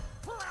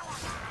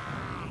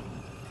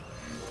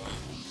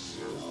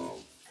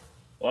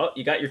 Well,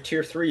 you got your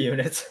tier 3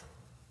 units.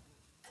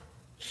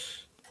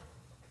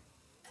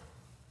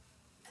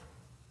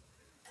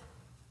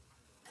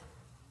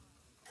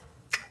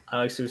 I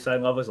like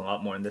suicide levels a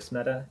lot more in this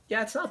meta.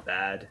 Yeah, it's not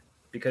bad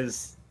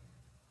because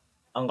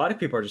a lot of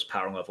people are just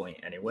power leveling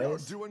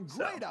anyways. You're doing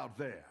great out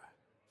there.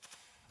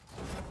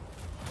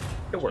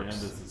 It works.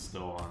 Candace is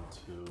still on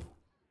 2.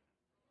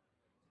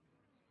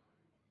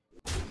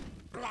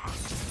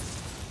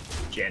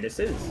 Jandis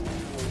is.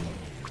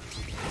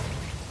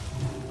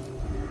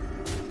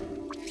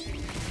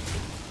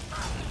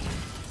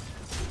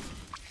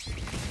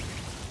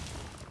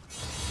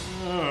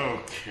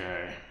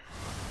 Okay.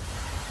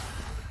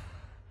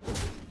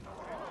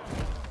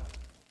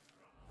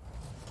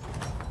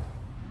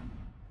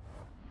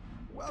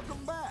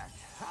 Welcome back.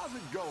 How's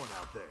it going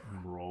out there?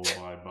 Roll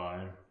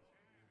bye-bye.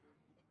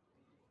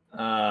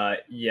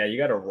 Yeah, you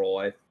gotta roll,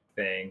 I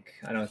think.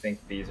 I don't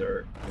think these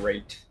are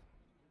great.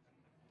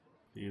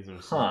 These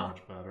are so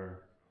much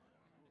better.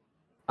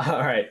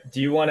 Alright,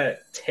 do you want to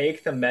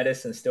take the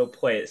metis and still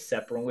play it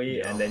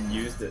separately and then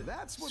use the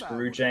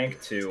screw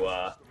jank to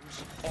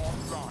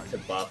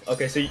buff?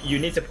 Okay, so you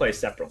need to play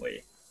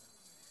separately.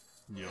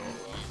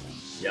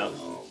 Yep.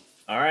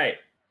 Alright.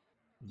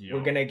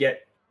 We're gonna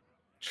get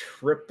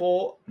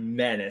triple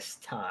menace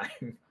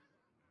time.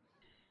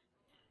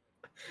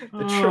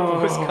 The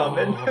triple is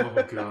coming.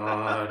 Oh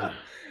god.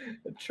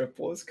 The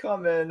triple is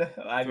coming.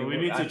 I mean, we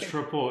need to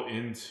triple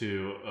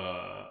into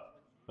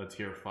a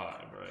tier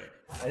 5,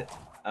 right?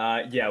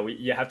 Yeah,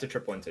 you have to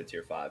triple into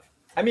tier 5.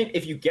 I mean,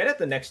 if you get it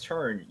the next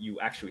turn, you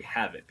actually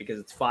have it because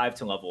it's 5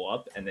 to level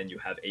up, and then you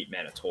have 8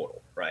 mana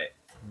total, right?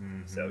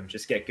 Mm-hmm. So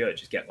just get good,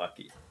 just get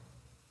lucky.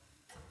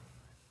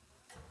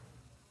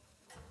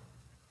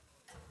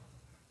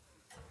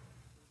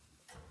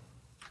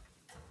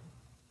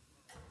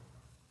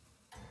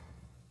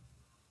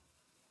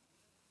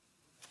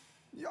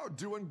 You're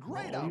doing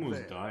great out there.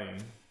 Almost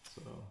dying,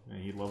 so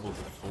and he levels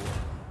at 4.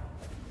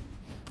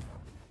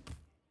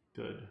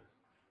 Good.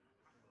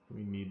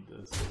 We need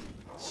this.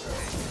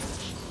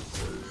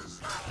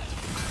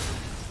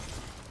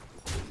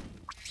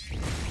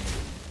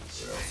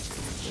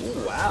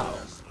 Ooh, wow.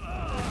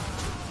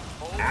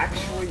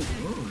 Actually,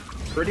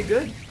 pretty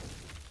good.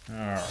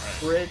 Alright.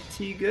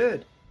 Pretty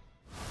good.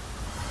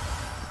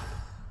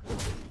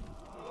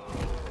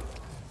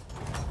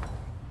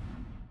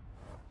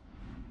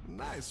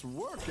 Nice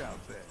work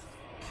out there.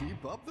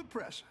 Keep up the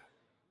pressure.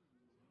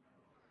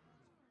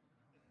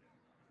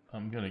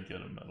 I'm gonna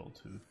get a metal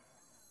tooth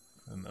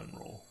and then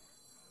roll.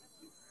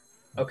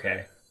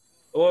 Okay.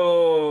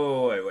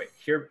 Oh, wait.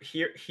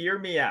 Hear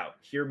me out.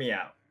 Hear me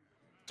out.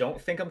 Don't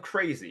think I'm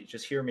crazy.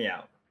 Just hear me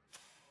out.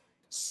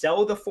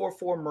 Sell the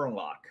 4/4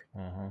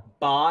 Murloc.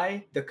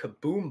 Buy the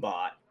Kaboom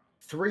Bot,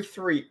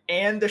 3/3,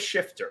 and the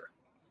Shifter.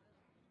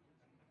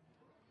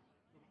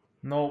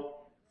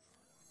 Nope.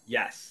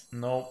 Yes.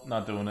 Nope,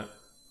 not doing it.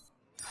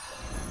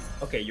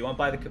 Okay, you want to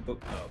buy the Kaboom?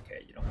 Oh,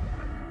 okay, you don't want to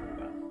buy the Kaboom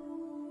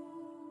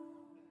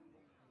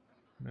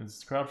Bot.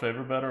 Is crowd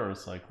favor better or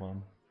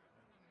Cyclone?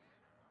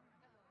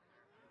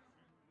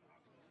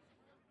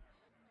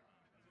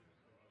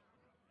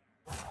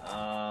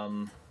 I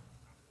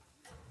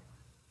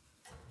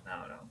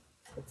don't know.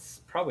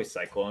 It's probably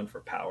Cyclone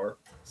for power.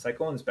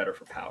 Cyclone's better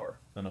for power.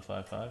 Than a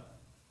 5/5?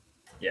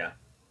 Yeah.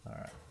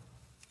 Alright.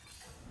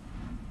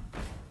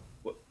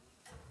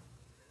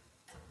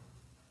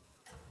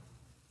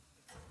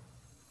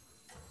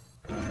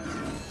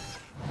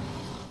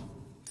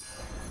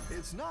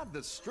 It's not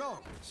the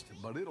strongest,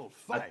 but it'll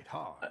fight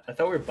hard. I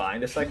thought we were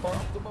buying the Cyclone.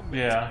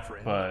 Yeah,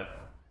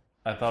 but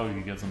I thought we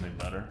could get something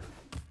better.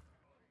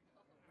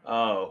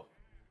 Oh.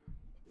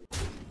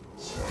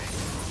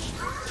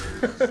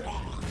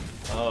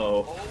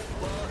 Oh.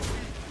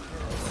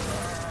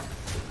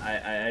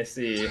 I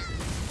see.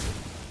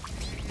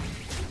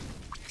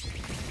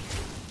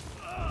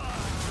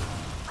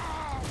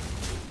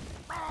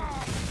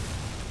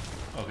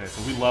 Okay,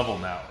 so we level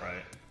now,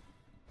 right?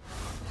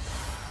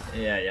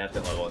 Yeah, you have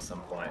to level at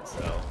some point,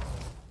 so.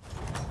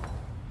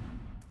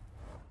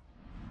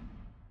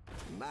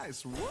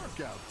 Nice work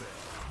out there.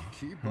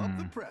 Keep up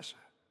the pressure.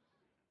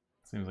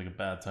 Seems like a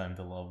bad time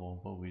to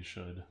level, but we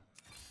should.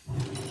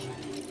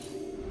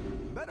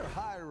 Better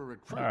hire a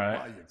recruit while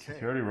Alright, you can.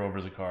 Security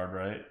Rover's a card,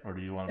 right? Or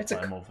do you want a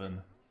Primal Fin?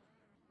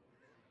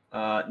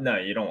 No,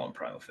 you don't want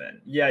Primal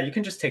Fin. Yeah, you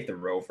can just take the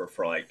Rover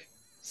for like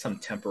some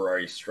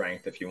temporary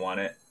strength if you want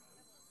it.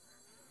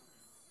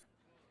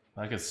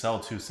 I could sell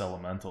 2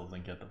 Elementals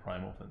and get the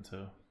Primal Fin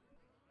too.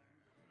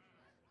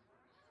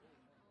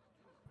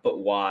 But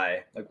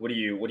why? Like, what are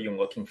you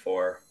looking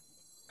for?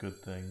 Good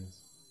things.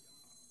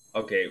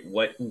 Okay,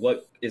 what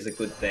is a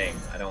good thing?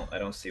 I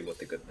don't see what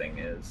the good thing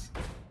is.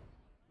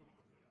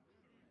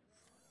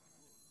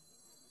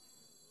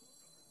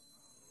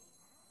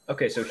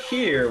 Okay, so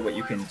here what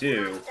you can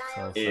do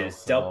is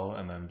sell,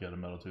 and then get a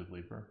Metal Tooth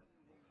Leaper.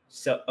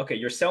 So okay,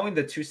 you're selling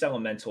the 2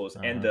 Elementals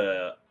and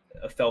the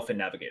Felfin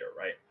Navigator,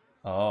 right?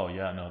 Oh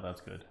yeah, no, that's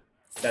good.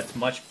 That's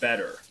much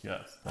better.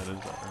 Yes, that is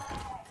better.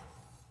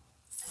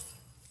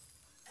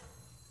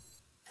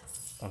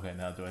 Okay,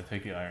 now do I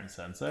take the Iron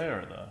Sensei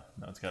or the...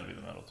 No, it's gotta be the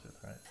Metal Tooth,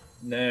 right?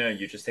 No,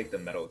 you just take the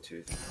Metal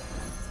Tooth.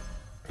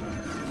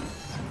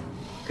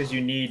 Because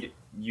you need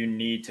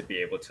to be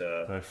able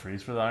to... Do I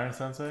freeze for the Iron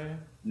Sensei?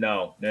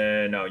 No,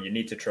 you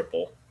need to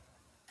triple.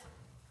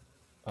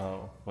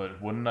 Oh,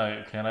 but wouldn't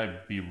I... Can't I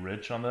be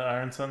rich on the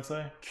Iron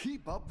Sensei?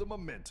 Keep up the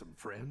momentum,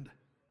 friend.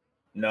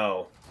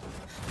 No.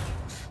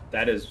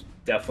 That is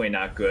definitely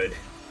not good.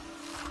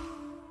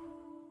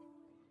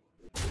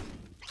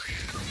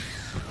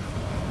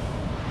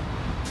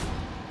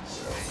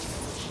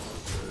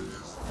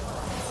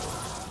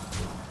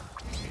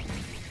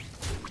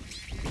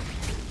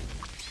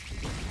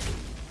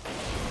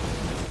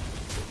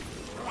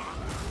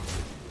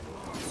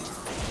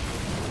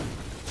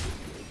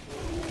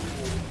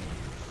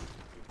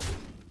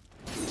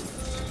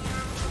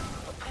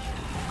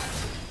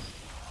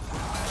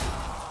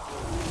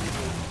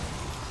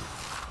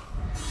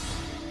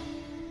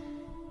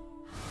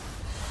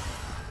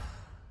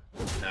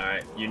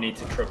 You need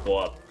to triple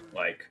up,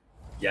 like,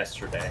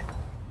 yesterday.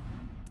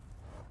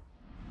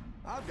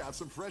 I've got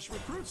some fresh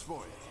recruits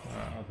for you.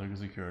 I'll take a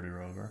Security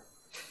Rover.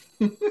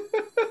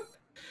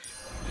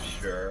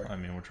 Sure. I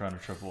mean, we're trying to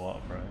triple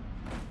up, right?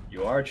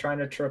 You are trying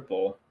to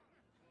triple.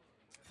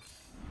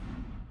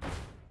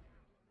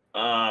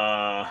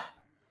 No.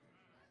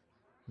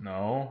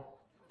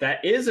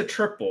 That is a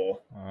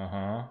triple.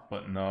 Uh-huh,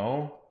 but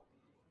no.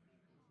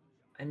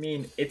 I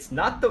mean, it's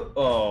not the...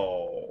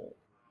 Oh...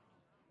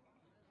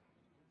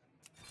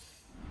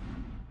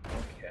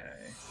 Okay.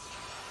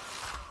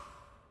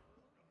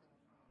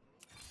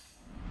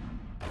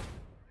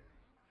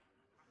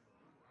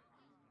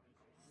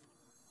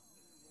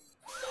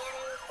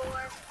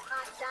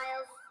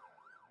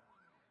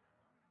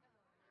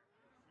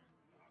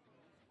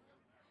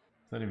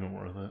 Is that even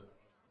worth it?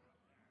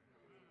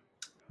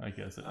 I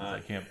guess it is. I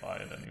can't buy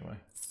it anyway.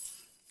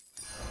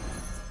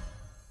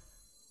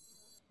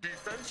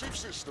 Defensive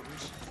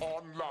systems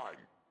online.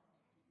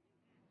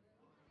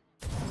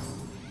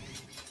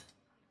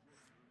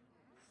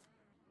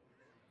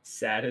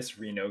 Saddest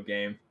Reno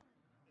game.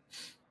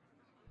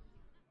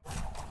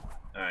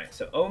 Alright,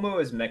 so Omo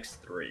is Mex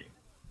 3.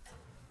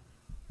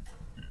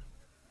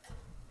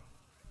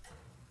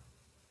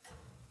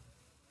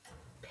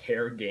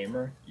 Pair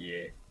Gamer?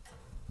 Yeah.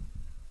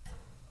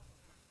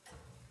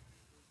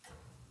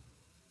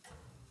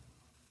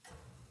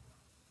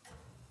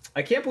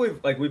 I can't believe,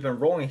 like, we've been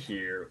rolling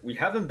here. We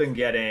haven't been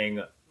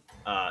getting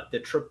the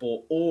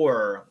triple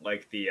or,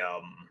 like, the,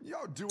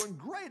 You're doing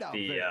great out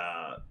the,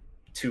 there.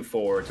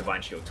 2/4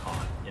 Divine Shield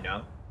taunt, you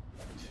know?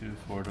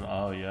 2/4.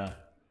 Oh yeah.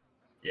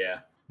 Yeah.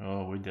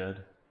 Oh, we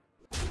did.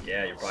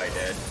 Yeah, you're probably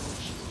dead.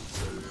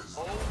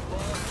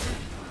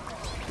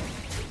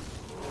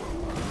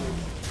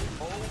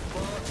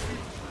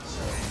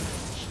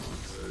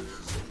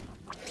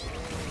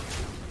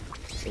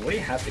 So what do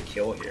you have to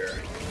kill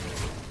here?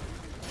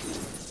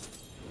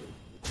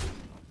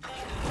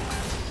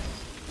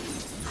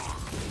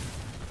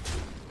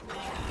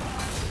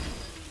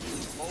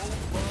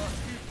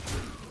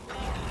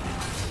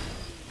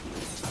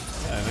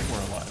 I think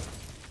we're alive.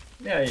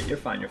 Yeah, you're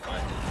fine, you're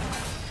fine.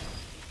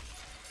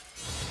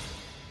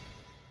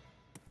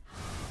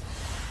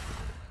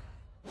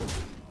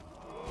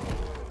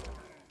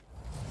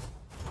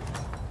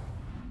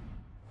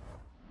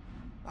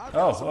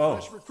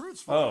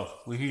 Oh,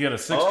 we could get a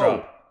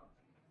 6-drop.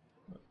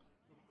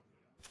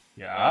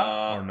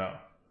 Yeah, or no?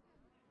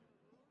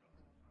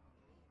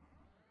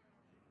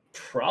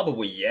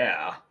 Probably,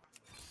 yeah.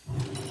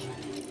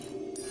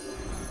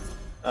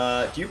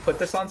 Do you put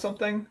this on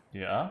something?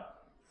 Yeah.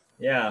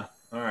 Yeah.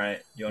 All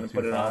right. You want to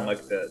put it on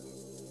like the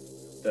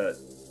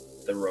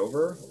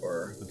rover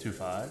or the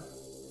 2/5?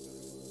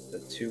 The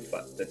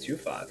 2/5. The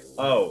 2/5.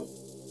 Oh.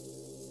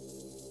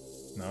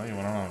 No, you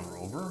want it on a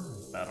rover?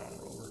 That on a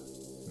rover?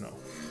 No.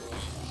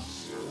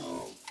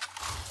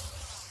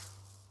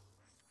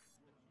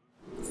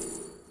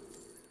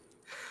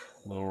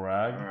 Little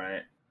rag. All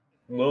right.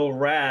 Little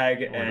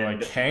rag or and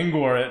do I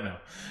Kangor it? No.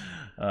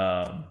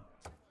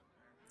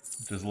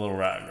 Just little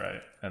rag,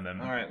 right? And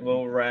then. All right,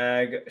 little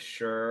rag,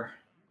 sure.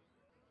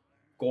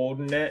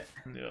 Golden it.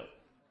 Yeah.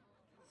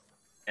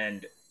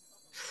 And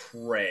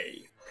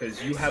pray,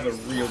 because you have a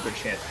real good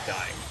chance of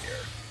dying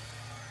here.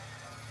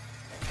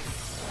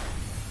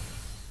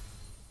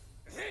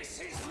 This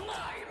is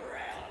my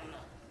realm.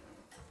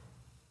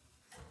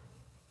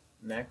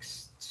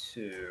 Next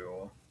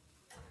to.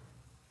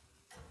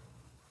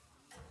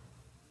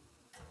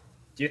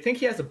 Do you think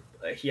he has a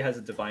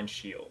divine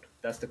shield?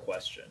 That's the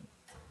question.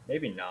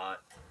 Maybe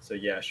not. So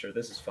yeah, sure.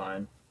 This is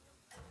fine.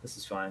 This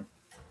is fine.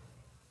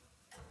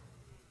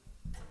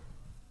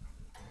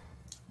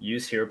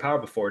 Use hero power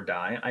before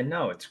dying. I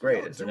know it's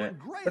great, isn't it?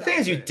 The thing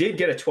is, you did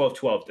get a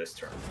 12/12 this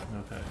turn.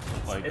 Okay.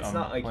 Like it's I'm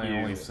not like playing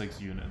you... only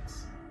 6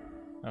 units.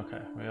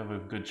 Okay, we have a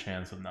good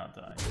chance of not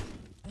dying.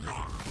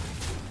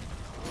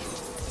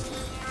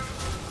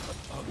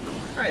 All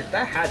right,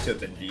 that had to have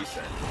been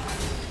decent.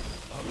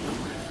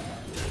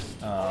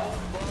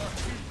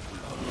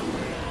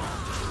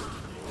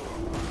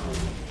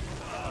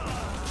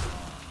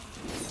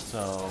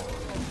 So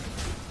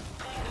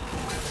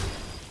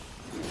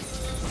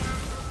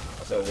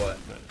what?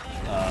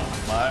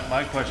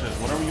 My question is,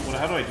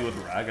 how do I do with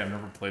rag? I've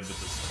never played with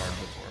this card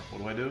before. What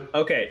do I do?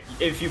 Okay,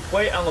 if you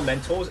play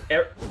elementals,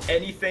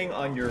 anything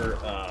on your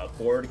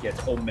board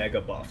gets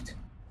omega buffed.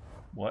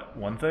 What?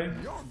 One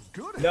thing?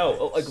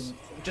 No, like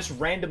just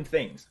random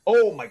things.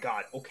 Oh my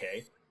god.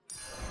 Okay.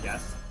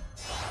 Yes.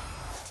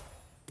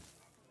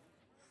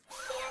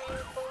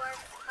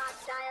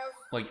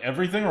 Like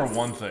everything or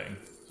one thing?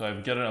 So I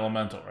get an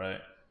elemental, right?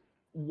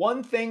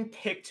 One thing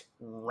picked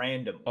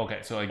random.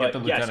 Okay, so I get the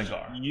Lieutenant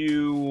Gar.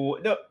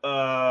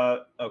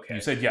 Okay.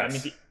 You said yes. I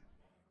mean,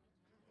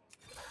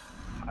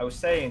 I was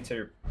saying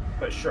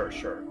but sure.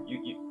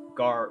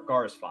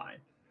 Gar is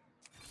fine.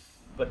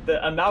 But the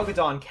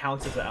Amalgadon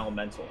counts as an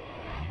elemental.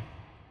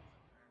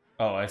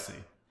 Oh, I see.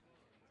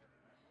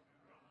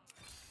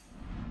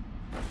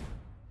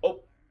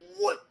 Oh,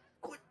 what?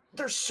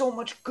 There's so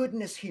much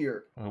goodness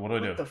here. What do I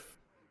do?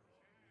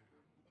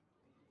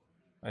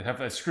 I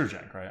have a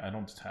Screwjack, right? I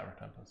don't Tavern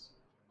Tempest.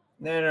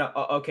 No.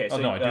 Okay, so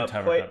no, I do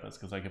Tavern Tempest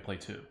because I can play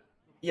 2.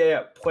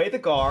 Yeah. Play the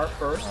Gar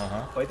first.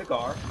 Play the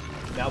Gar.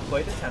 Now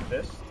play the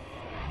Tempest.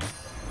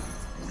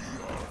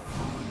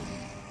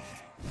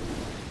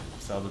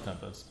 Sell the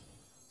Tempest.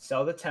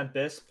 Sell the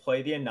Tempest.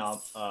 Play the Anomaly.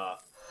 Sell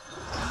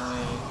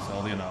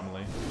the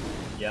Anomaly.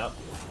 Yep.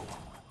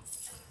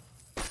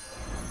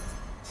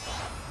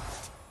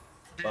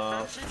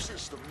 Defensive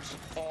systems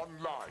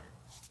online.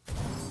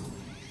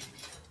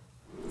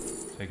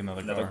 Take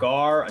another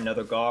Gar.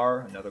 Another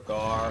Gar.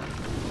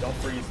 Don't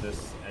freeze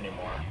this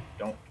anymore.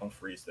 Don't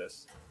freeze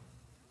this.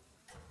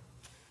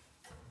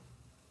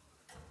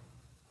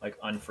 Like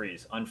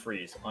unfreeze.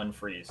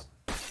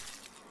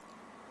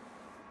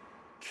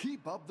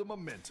 Keep up the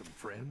momentum,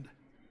 friend.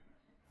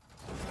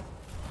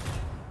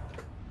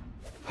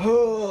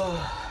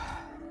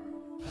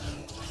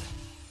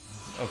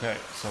 Okay,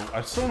 so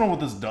I still don't know what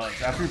this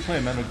does. After you play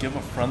a minion, give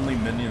a friendly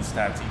minion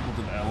stats equal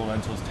to the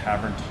Elemental's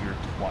Tavern tier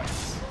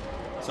twice.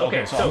 So,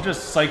 okay, so I'm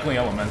just cycling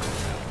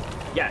Elementals now.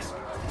 Yes.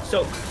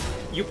 So,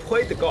 you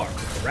played the Gar,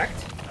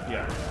 correct?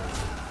 Yeah.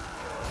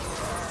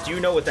 Do you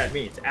know what that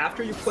means?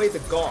 After you play the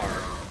Gar,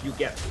 you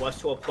get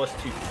 +12,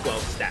 +2,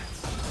 12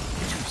 stats.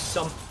 To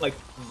some, like,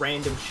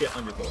 random shit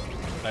on your board.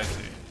 I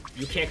see.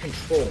 You can't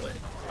control it,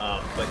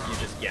 but you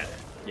just get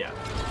it. Yeah.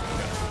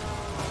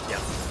 Okay.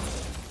 Yeah.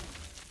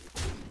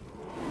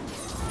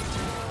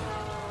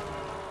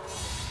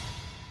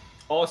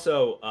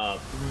 Also,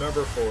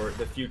 remember for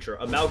the future,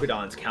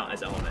 Amalgadons count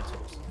as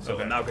elementals. So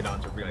okay.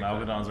 Amalgadons are really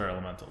Amalgadons are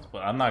elementals,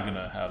 but I'm not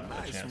gonna have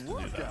a chance to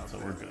do that, so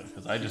we're good.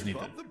 Because I just need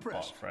the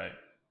buff, right?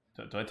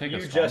 Do I take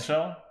a Storm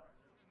Shell?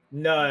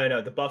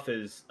 No. The buff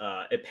is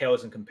it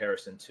pales in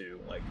comparison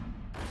to like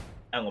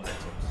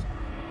elementals.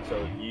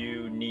 So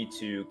you need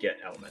to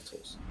get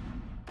elementals.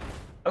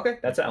 Okay,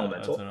 that's an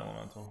elemental. That's an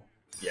elemental.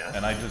 Yeah.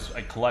 And I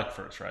collect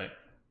first, right?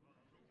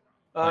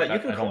 You can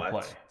collect. I don't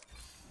play.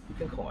 You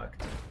can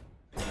collect.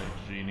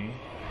 Genie,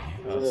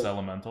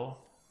 Elemental.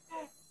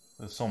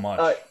 There's so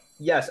much.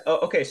 Yes.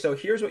 Okay. So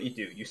here's what you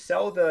do: you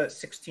sell the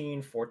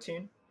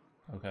 16/14.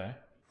 Okay.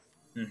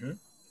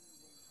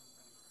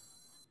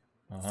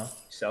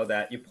 Sell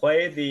that. You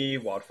play the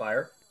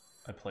Wildfire.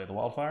 I play the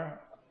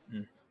Wildfire.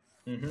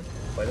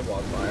 Play the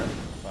Wildfire.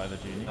 Buy the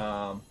Genie.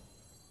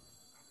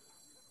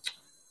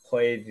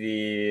 Play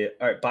the.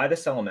 All right. Buy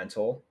this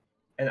Elemental,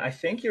 and I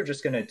think you're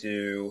just gonna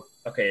do.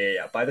 Okay.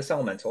 Yeah. Buy this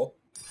Elemental.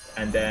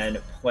 and then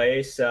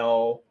play,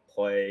 sell,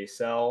 play,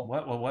 sell.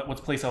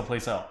 What's play, sell, play,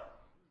 sell?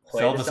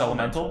 Play Sell this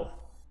elemental?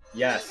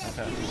 Yes.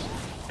 Okay.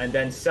 And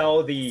then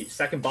sell the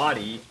second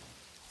body.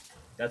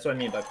 That's what I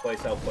mean by play,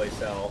 sell, play,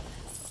 sell.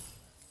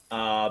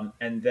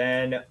 And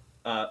then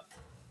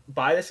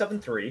buy the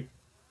 7/3,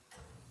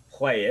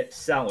 play it,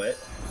 sell it,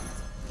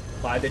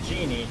 buy the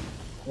genie,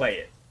 play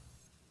it.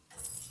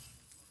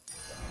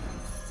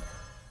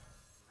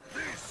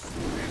 This is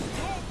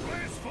no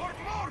place for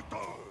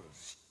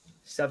mortals.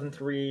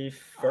 7/3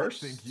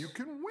 first. I think you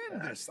can win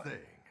this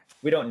thing.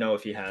 We don't know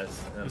if he has.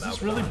 Is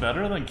this really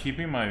better than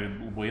keeping my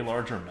way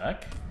larger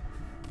mech?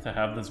 To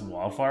have this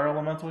wildfire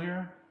elemental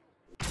here?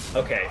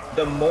 Okay,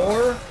 the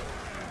more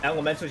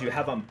elementals you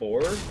have on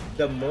board,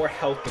 the more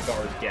health the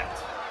guards get.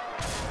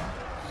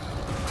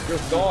 Your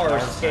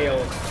guards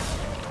scale.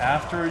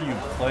 After you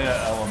play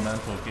an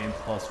elemental, gain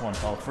 +1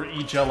 health for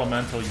each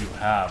elemental you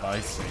have. I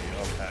see.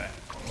 Okay.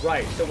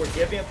 Right, so we're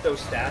giving up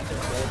those stats in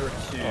order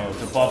to...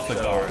 to buff the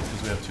guards,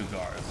 because we have 2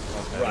 guards.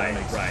 Okay,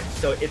 right, right.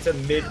 So it's a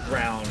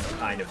mid-round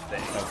kind of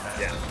thing.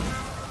 Okay.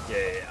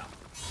 Yeah.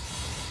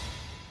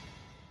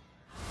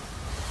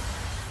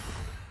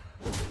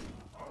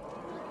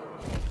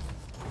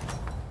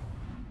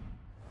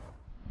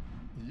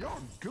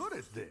 You're good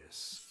at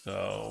this.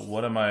 So,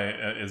 what am I...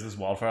 is this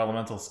Wildfire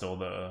Elemental still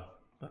the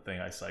thing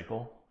I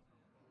cycle?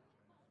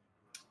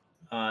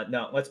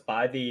 No, let's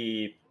buy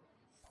the...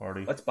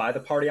 Party. Let's buy the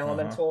party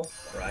elemental,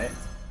 right?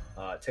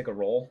 Take a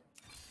roll.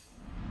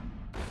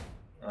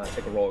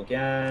 Take a roll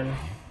again.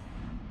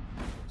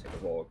 Take a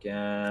roll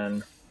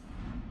again.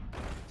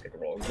 Take a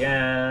roll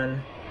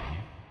again.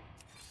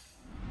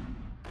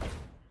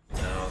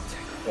 No,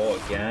 take a roll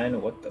again.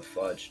 What the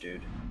fudge,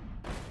 dude?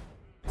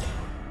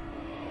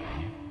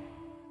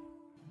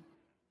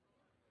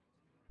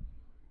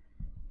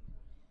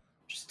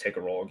 Just take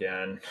a roll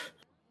again.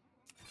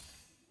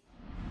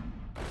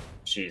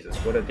 Jesus,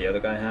 what did the other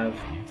guy have?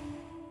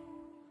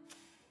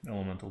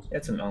 Elementals.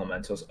 It's some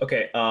elementals.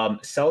 Okay,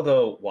 sell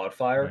the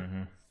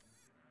wildfire.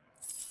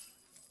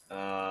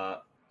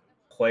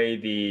 Play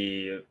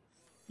the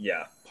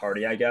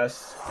party, I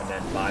guess, and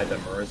then buy the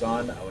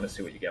Murazon. I want to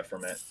see what you get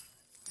from it.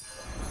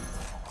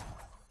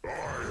 I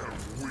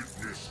have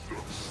witnessed the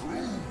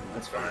truth.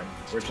 That's fine.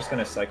 We're just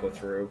gonna cycle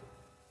through.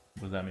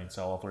 What does that mean?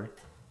 Sell all 3?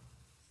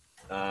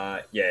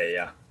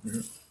 Yeah.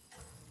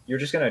 You're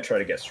just gonna try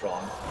to get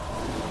strong.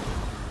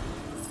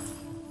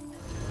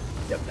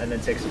 Yep, and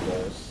then take some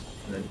rolls,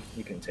 and then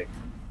you can take.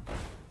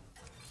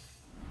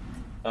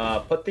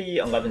 Put the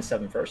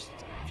 11/7 first,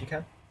 if you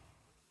can.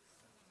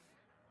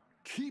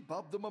 Keep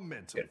up the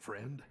momentum, Good.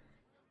 friend.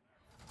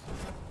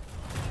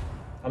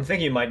 I'm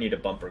thinking you might need a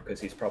bumper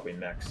because he's probably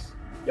next.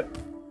 Yep.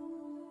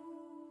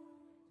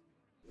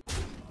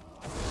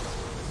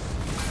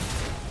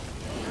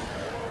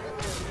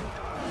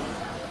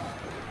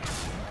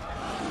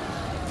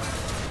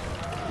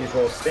 These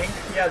rolls stink?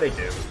 Yeah, they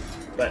do.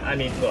 But I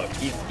mean, look,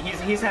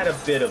 he's had a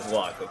bit of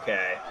luck,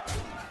 okay?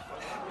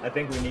 I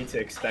think we need to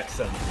expect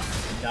some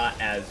not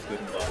as good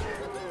luck.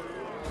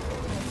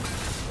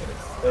 What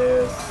is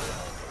this?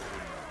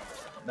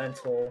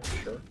 Mental,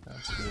 sure.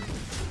 That's good.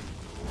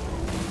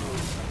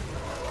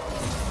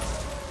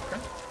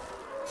 Okay.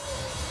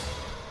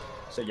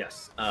 So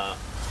yes,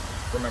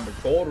 remember,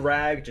 gold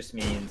rag just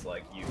means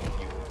like you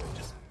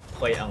just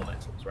play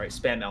elementals, right?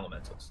 Spam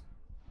elementals.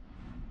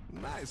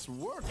 Nice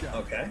workout.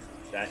 Okay,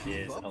 that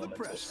is Keep up the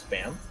elemental pressure.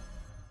 spam.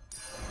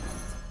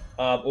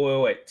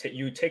 Wait.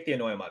 You take the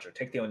annoying module.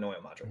 Take the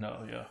annoying module.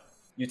 No, yeah.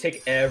 You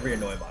take every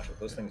annoying module.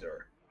 Those things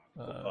are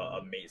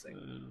amazing.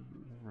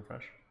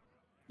 Refresh.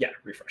 Yeah,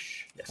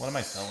 refresh. Yes. What am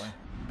I selling?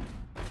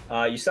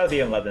 You sell the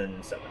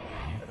 11/7.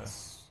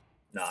 That's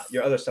not.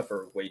 Your other stuff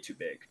are way too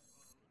big.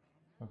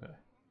 Okay.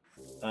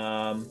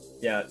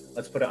 Yeah,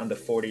 let's put it on the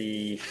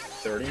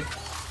 40/30.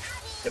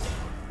 Yep.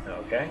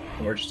 Okay.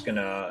 And we're just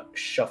gonna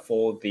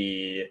shuffle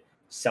the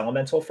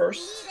Salamental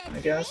first, I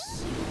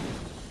guess.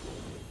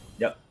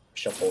 Yep.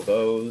 Shuffle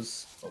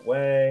those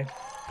away.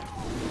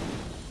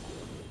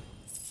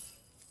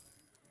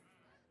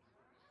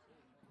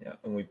 Yeah,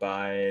 and we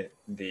buy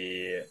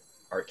the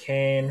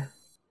Arcane.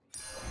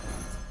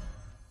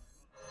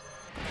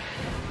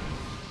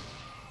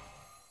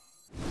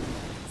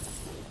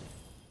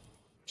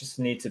 Just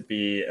need to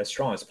be as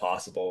strong as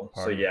possible.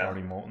 Party, so yeah.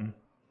 Party Molten.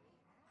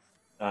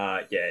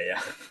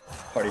 Yeah.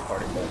 Party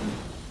Molten.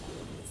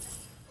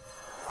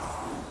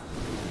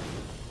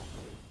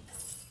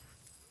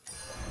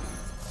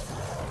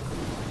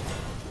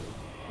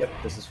 Yep,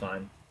 this is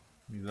fine.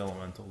 These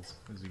elementals.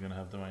 Is he gonna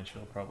have Divine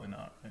Shield? Probably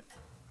not, right?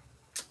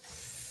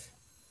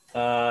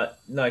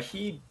 No,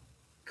 he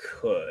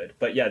could,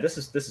 but yeah, this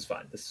is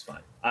fine. This is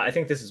fine. I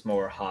think this is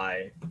more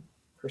high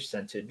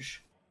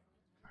percentage.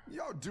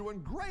 You're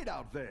doing great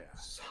out there.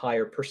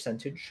 Higher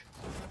percentage.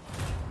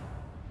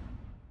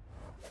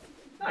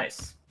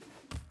 Nice.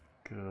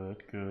 Good.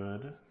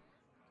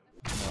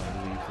 Not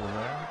lethal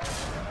there.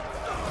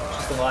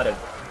 Just a lot of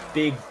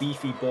big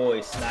beefy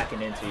boys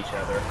smacking into each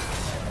other.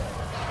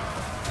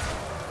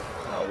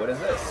 Oh, what is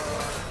this?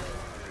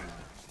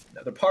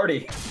 Another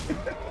party.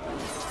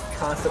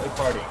 Constantly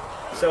partying.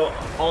 So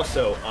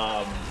also,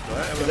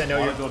 because I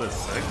know you go to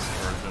 6, or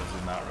does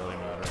it not really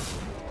matter?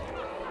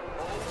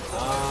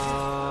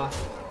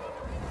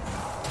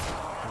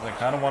 Because I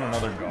kind of want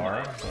another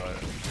Gar,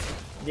 but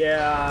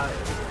yeah,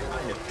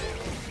 kind of do.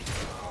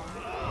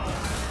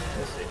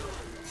 We'll see.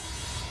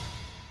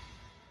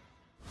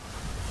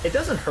 It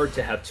doesn't hurt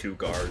to have 2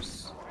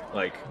 Gars,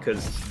 like,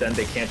 because then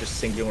they can't just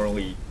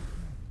singularly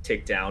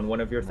take down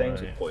one of your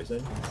things with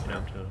poison, you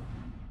know.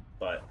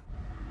 But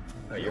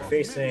you're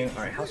facing. All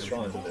right, how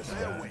strong is this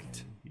guy?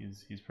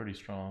 He's pretty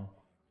strong.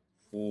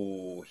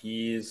 Ooh,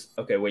 he's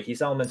okay. Wait,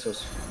 he's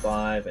Elemental's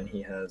 5, and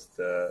he has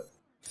the.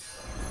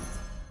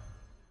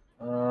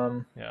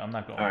 Yeah, I'm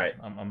not going. All right,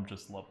 I'm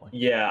just leveling.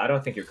 Yeah, I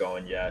don't think you're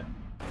going yet.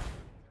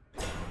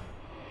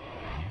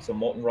 So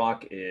Molten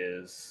Rock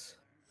is.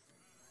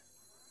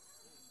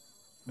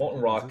 Molten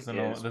Rock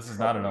This is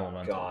not an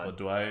elemental, gone. But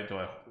do I?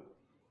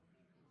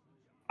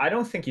 I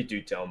don't think you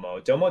do Domo.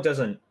 Domo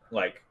doesn't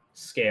like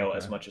scale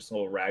as much as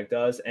Little Rag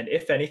does, and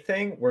if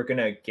anything, we're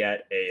gonna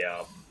get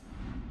a.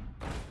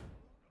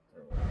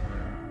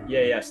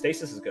 Yeah,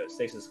 Stasis is good.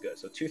 Stasis is good.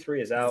 So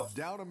 2/3 is out.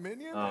 Do you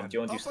want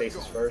to do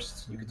Stasis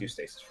first? You could do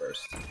Stasis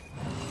first.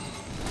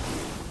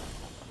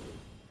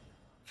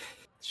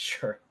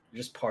 Sure.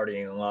 You're just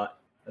partying a lot.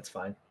 That's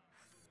fine.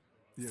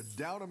 You're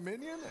down a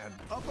minion and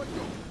up a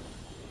go.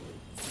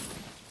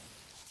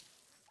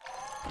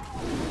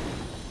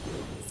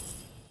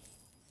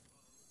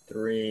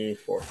 Three,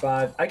 4,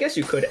 5. I guess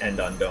you could end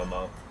on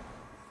Domo.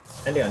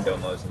 Ending on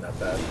Domo isn't that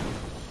bad.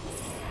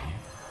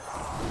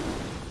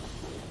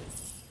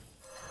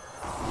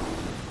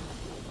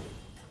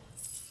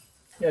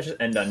 Yeah, just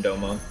end on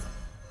Domo.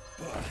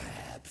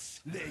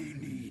 Perhaps they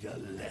need a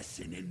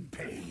lesson in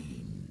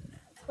pain.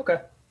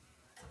 Okay.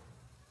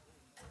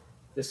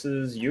 This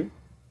is you.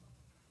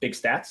 Big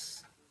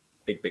stats.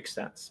 Big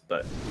stats.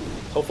 But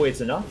hopefully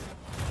it's enough.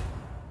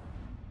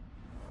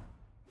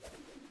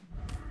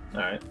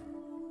 Alright.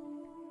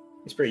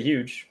 He's pretty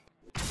huge.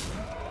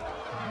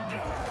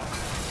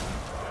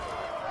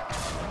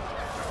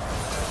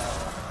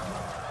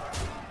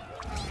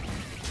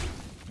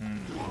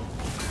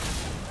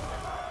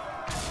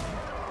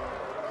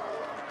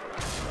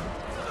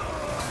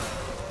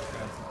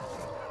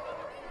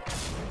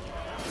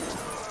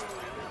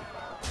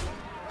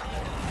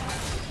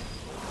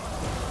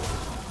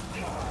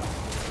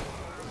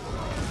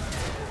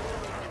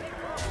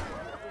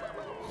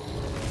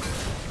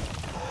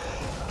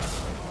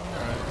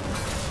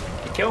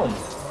 Kill him.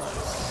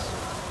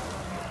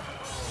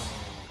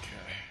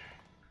 Okay.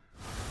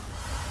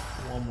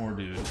 One more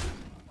dude.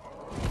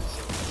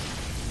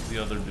 The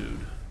other dude.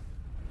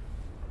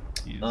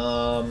 He's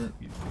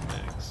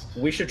next.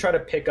 We should try to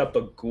pick up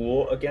a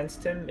ghoul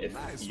against him if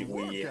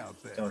we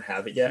don't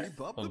have it yet.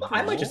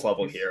 I might just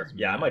level here.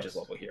 Yeah, I might just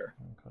level here.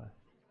 Okay.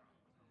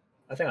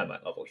 I think I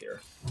might level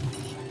here.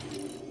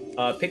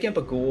 Picking up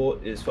a ghoul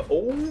is for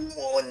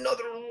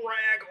another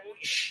rag. Holy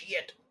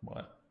shit.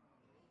 What?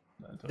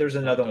 There's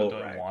another little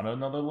rag. rag. Want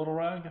another little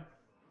rag?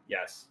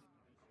 Yes.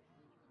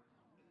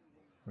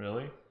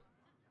 Really?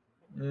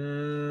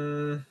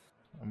 I'm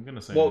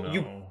gonna say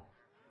no.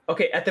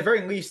 Okay, at the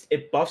very least,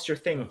 it buffs your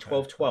thing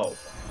 12/12.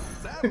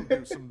 That'll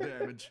do some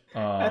damage.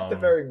 At the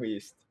very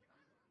least.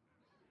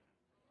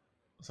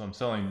 So I'm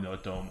selling no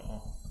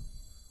Domo.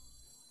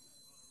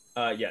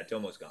 Yeah,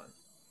 Domo's gone.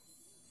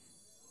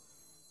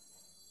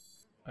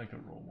 I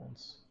could roll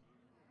once.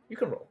 You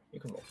can roll. You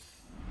can roll.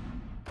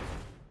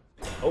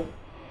 Oh.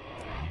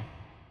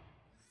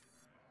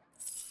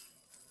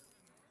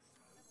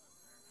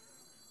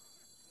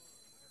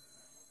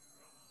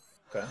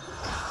 Okay.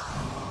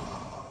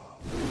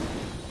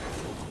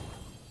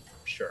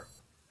 Sure.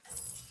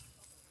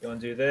 You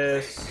want to do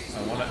this?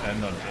 I want to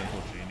end on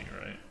Gentle Genie,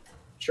 right?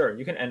 Sure,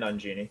 you can end on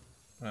Genie.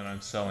 And I'm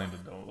selling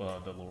the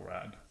little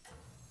rag.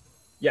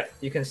 Yeah,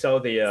 you can sell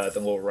the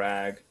little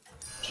rag,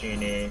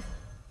 Genie,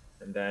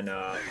 and then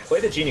play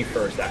the Genie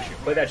first. Actually,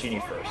 play that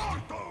Genie first.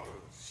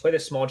 Play the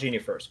small Genie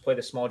first. Play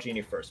the small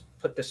Genie first.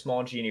 Put the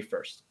small Genie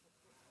first.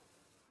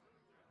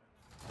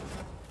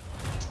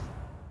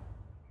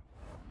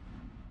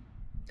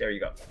 There you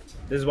go.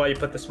 This is why you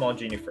put the small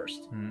Genie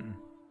first.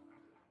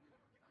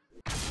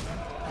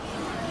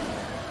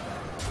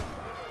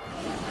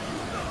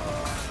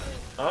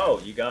 Oh,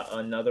 you got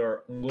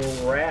another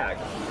little rag.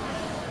 A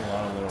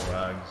lot of little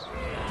rags.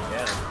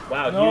 Yeah.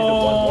 Wow, you used a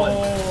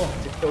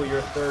 1/1 to kill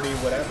your 30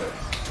 whatever.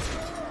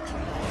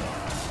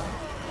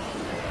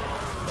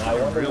 I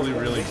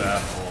really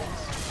bad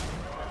rolls.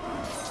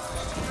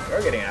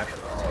 You're getting actual.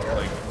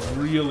 Like,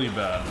 really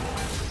bad rolls.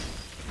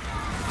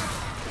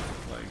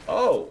 Like,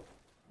 oh,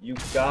 you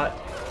got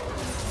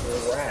the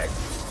rag.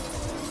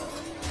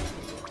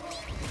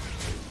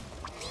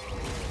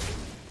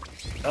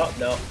 Oh,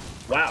 no.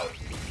 Wow.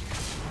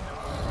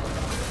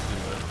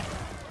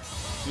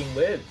 He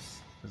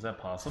lives. Is that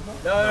possible?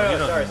 No,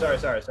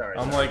 sorry.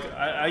 I'm like,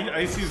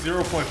 I see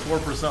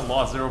 0.4%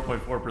 loss,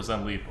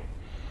 0.4% lethal.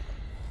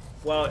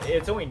 Well,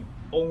 it's only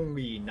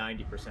only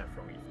 90%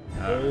 from me.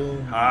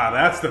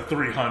 That's the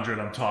 300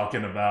 I'm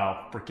talking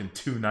about. Freaking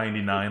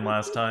 299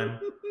 last time.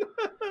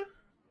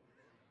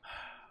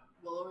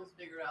 We'll always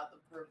figure out the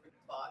perfect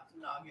spot to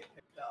not get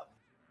picked up.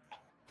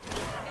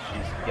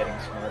 She's getting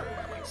smart.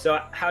 So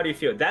how do you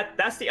feel?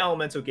 That's the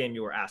elemental game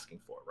you were asking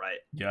for, right?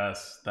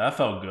 Yes, that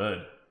felt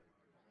good.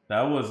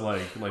 That was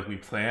like we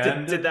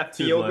planned. Did that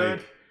feel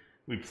good?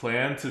 We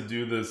planned to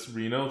do this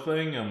Reno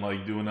thing and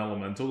like do an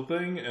elemental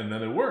thing, and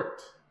then it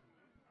worked.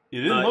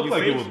 It didn't look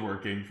like it was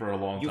working for a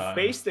long time. You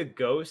faced the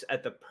ghost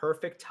at the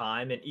perfect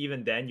time, and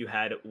even then you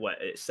had,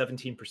 what, a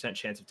 17%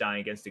 chance of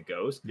dying against the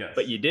ghost? Yes.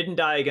 But you didn't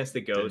die against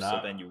the ghost, so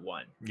then you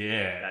won.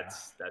 Yeah.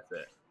 That's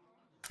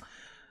it.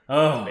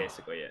 Oh. That's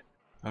basically it.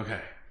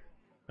 Okay.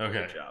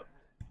 Good job.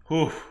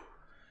 Whew.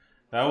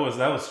 That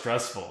was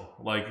stressful.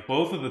 Like,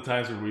 both of the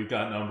times where we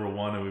got number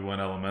 1 and we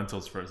went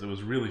elementals first, it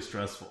was really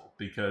stressful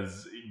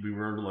because we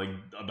were like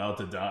about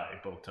to die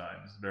both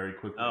times very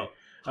quickly. Oh.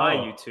 Hi,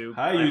 YouTube.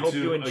 Hi, YouTube. I hope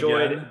you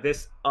enjoyed again.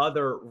 This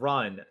other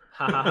run.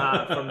 Ha ha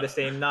ha. From the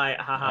same night.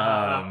 Ha ha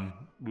ha.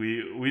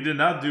 We did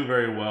not do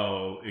very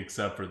well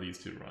except for these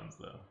 2 runs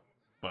though.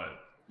 But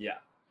yeah,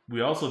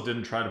 we also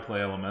didn't try to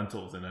play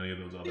elementals in any of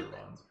those other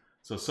runs.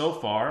 So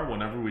far,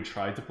 whenever we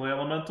tried to play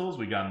elementals,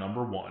 we got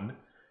number 1.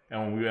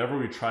 And whenever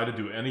we tried to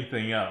do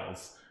anything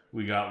else,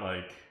 we got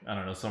like, I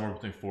don't know, somewhere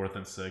between 4th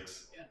and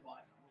 6th.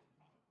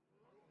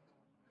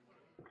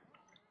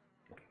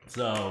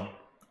 So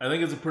I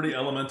think it's a pretty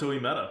elementally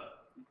meta.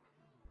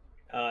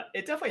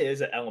 It definitely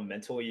is an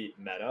elementally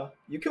meta.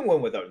 You can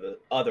win with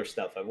other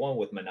stuff. I won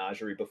with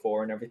Menagerie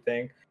before and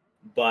everything.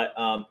 But,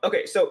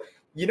 okay, so,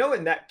 you know,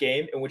 in that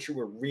game in which you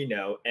were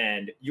Reno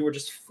and you were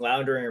just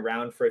floundering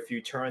around for a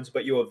few turns,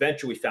 but you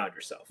eventually found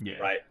yourself,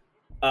 right?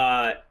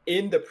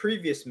 In the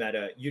previous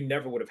meta, you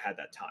never would have had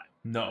that time.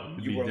 No,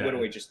 you were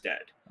literally just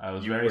dead. I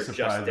was very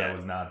surprised I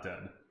was not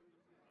dead.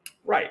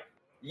 Right.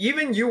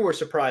 Even you were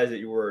surprised that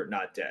you were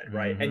not dead,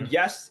 right? Mm-hmm. And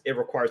yes, it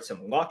required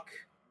some luck,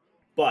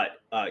 but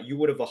you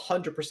would have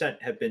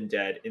 100% have been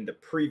dead in the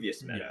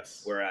previous meta.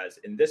 Yes. Whereas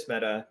in this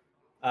meta,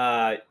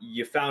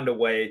 you found a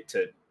way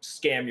to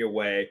scam your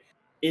way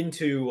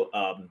into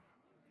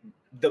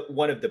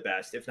one of the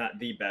best, if not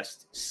the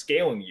best,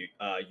 scaling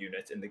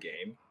units in the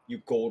game.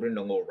 You golden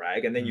a little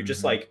rag, and then you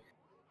just like,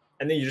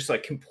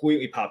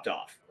 completely popped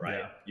off, right?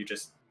 Yeah. You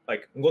just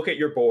like look at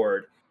your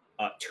board.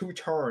 2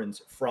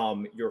 turns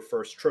from your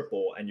first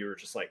triple, and you're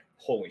just like,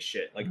 holy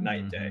shit, like night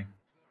and day.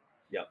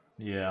 Yep.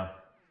 Yeah.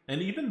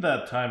 And even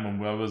that time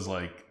when I was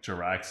like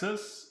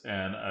Jiraxis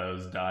and I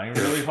was dying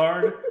really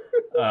hard,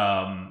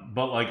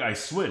 but like I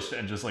switched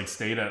and just like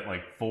stayed at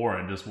like 4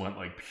 and just went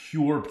like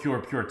pure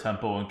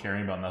tempo and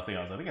caring about nothing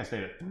else. I think I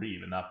stayed at 3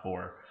 even, not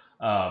 4.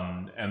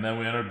 And then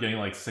we ended up getting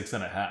like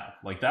 6.5.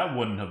 Like that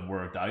wouldn't have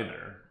worked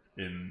either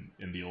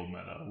in the old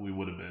meta. We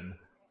would have been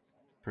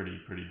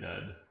pretty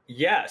dead.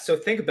 Yeah, so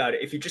think about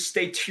it. If you just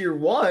stay tier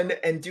 1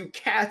 and do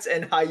cats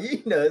and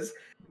hyenas,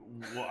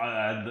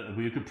 well,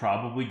 we could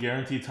probably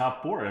guarantee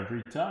top 4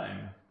 every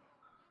time.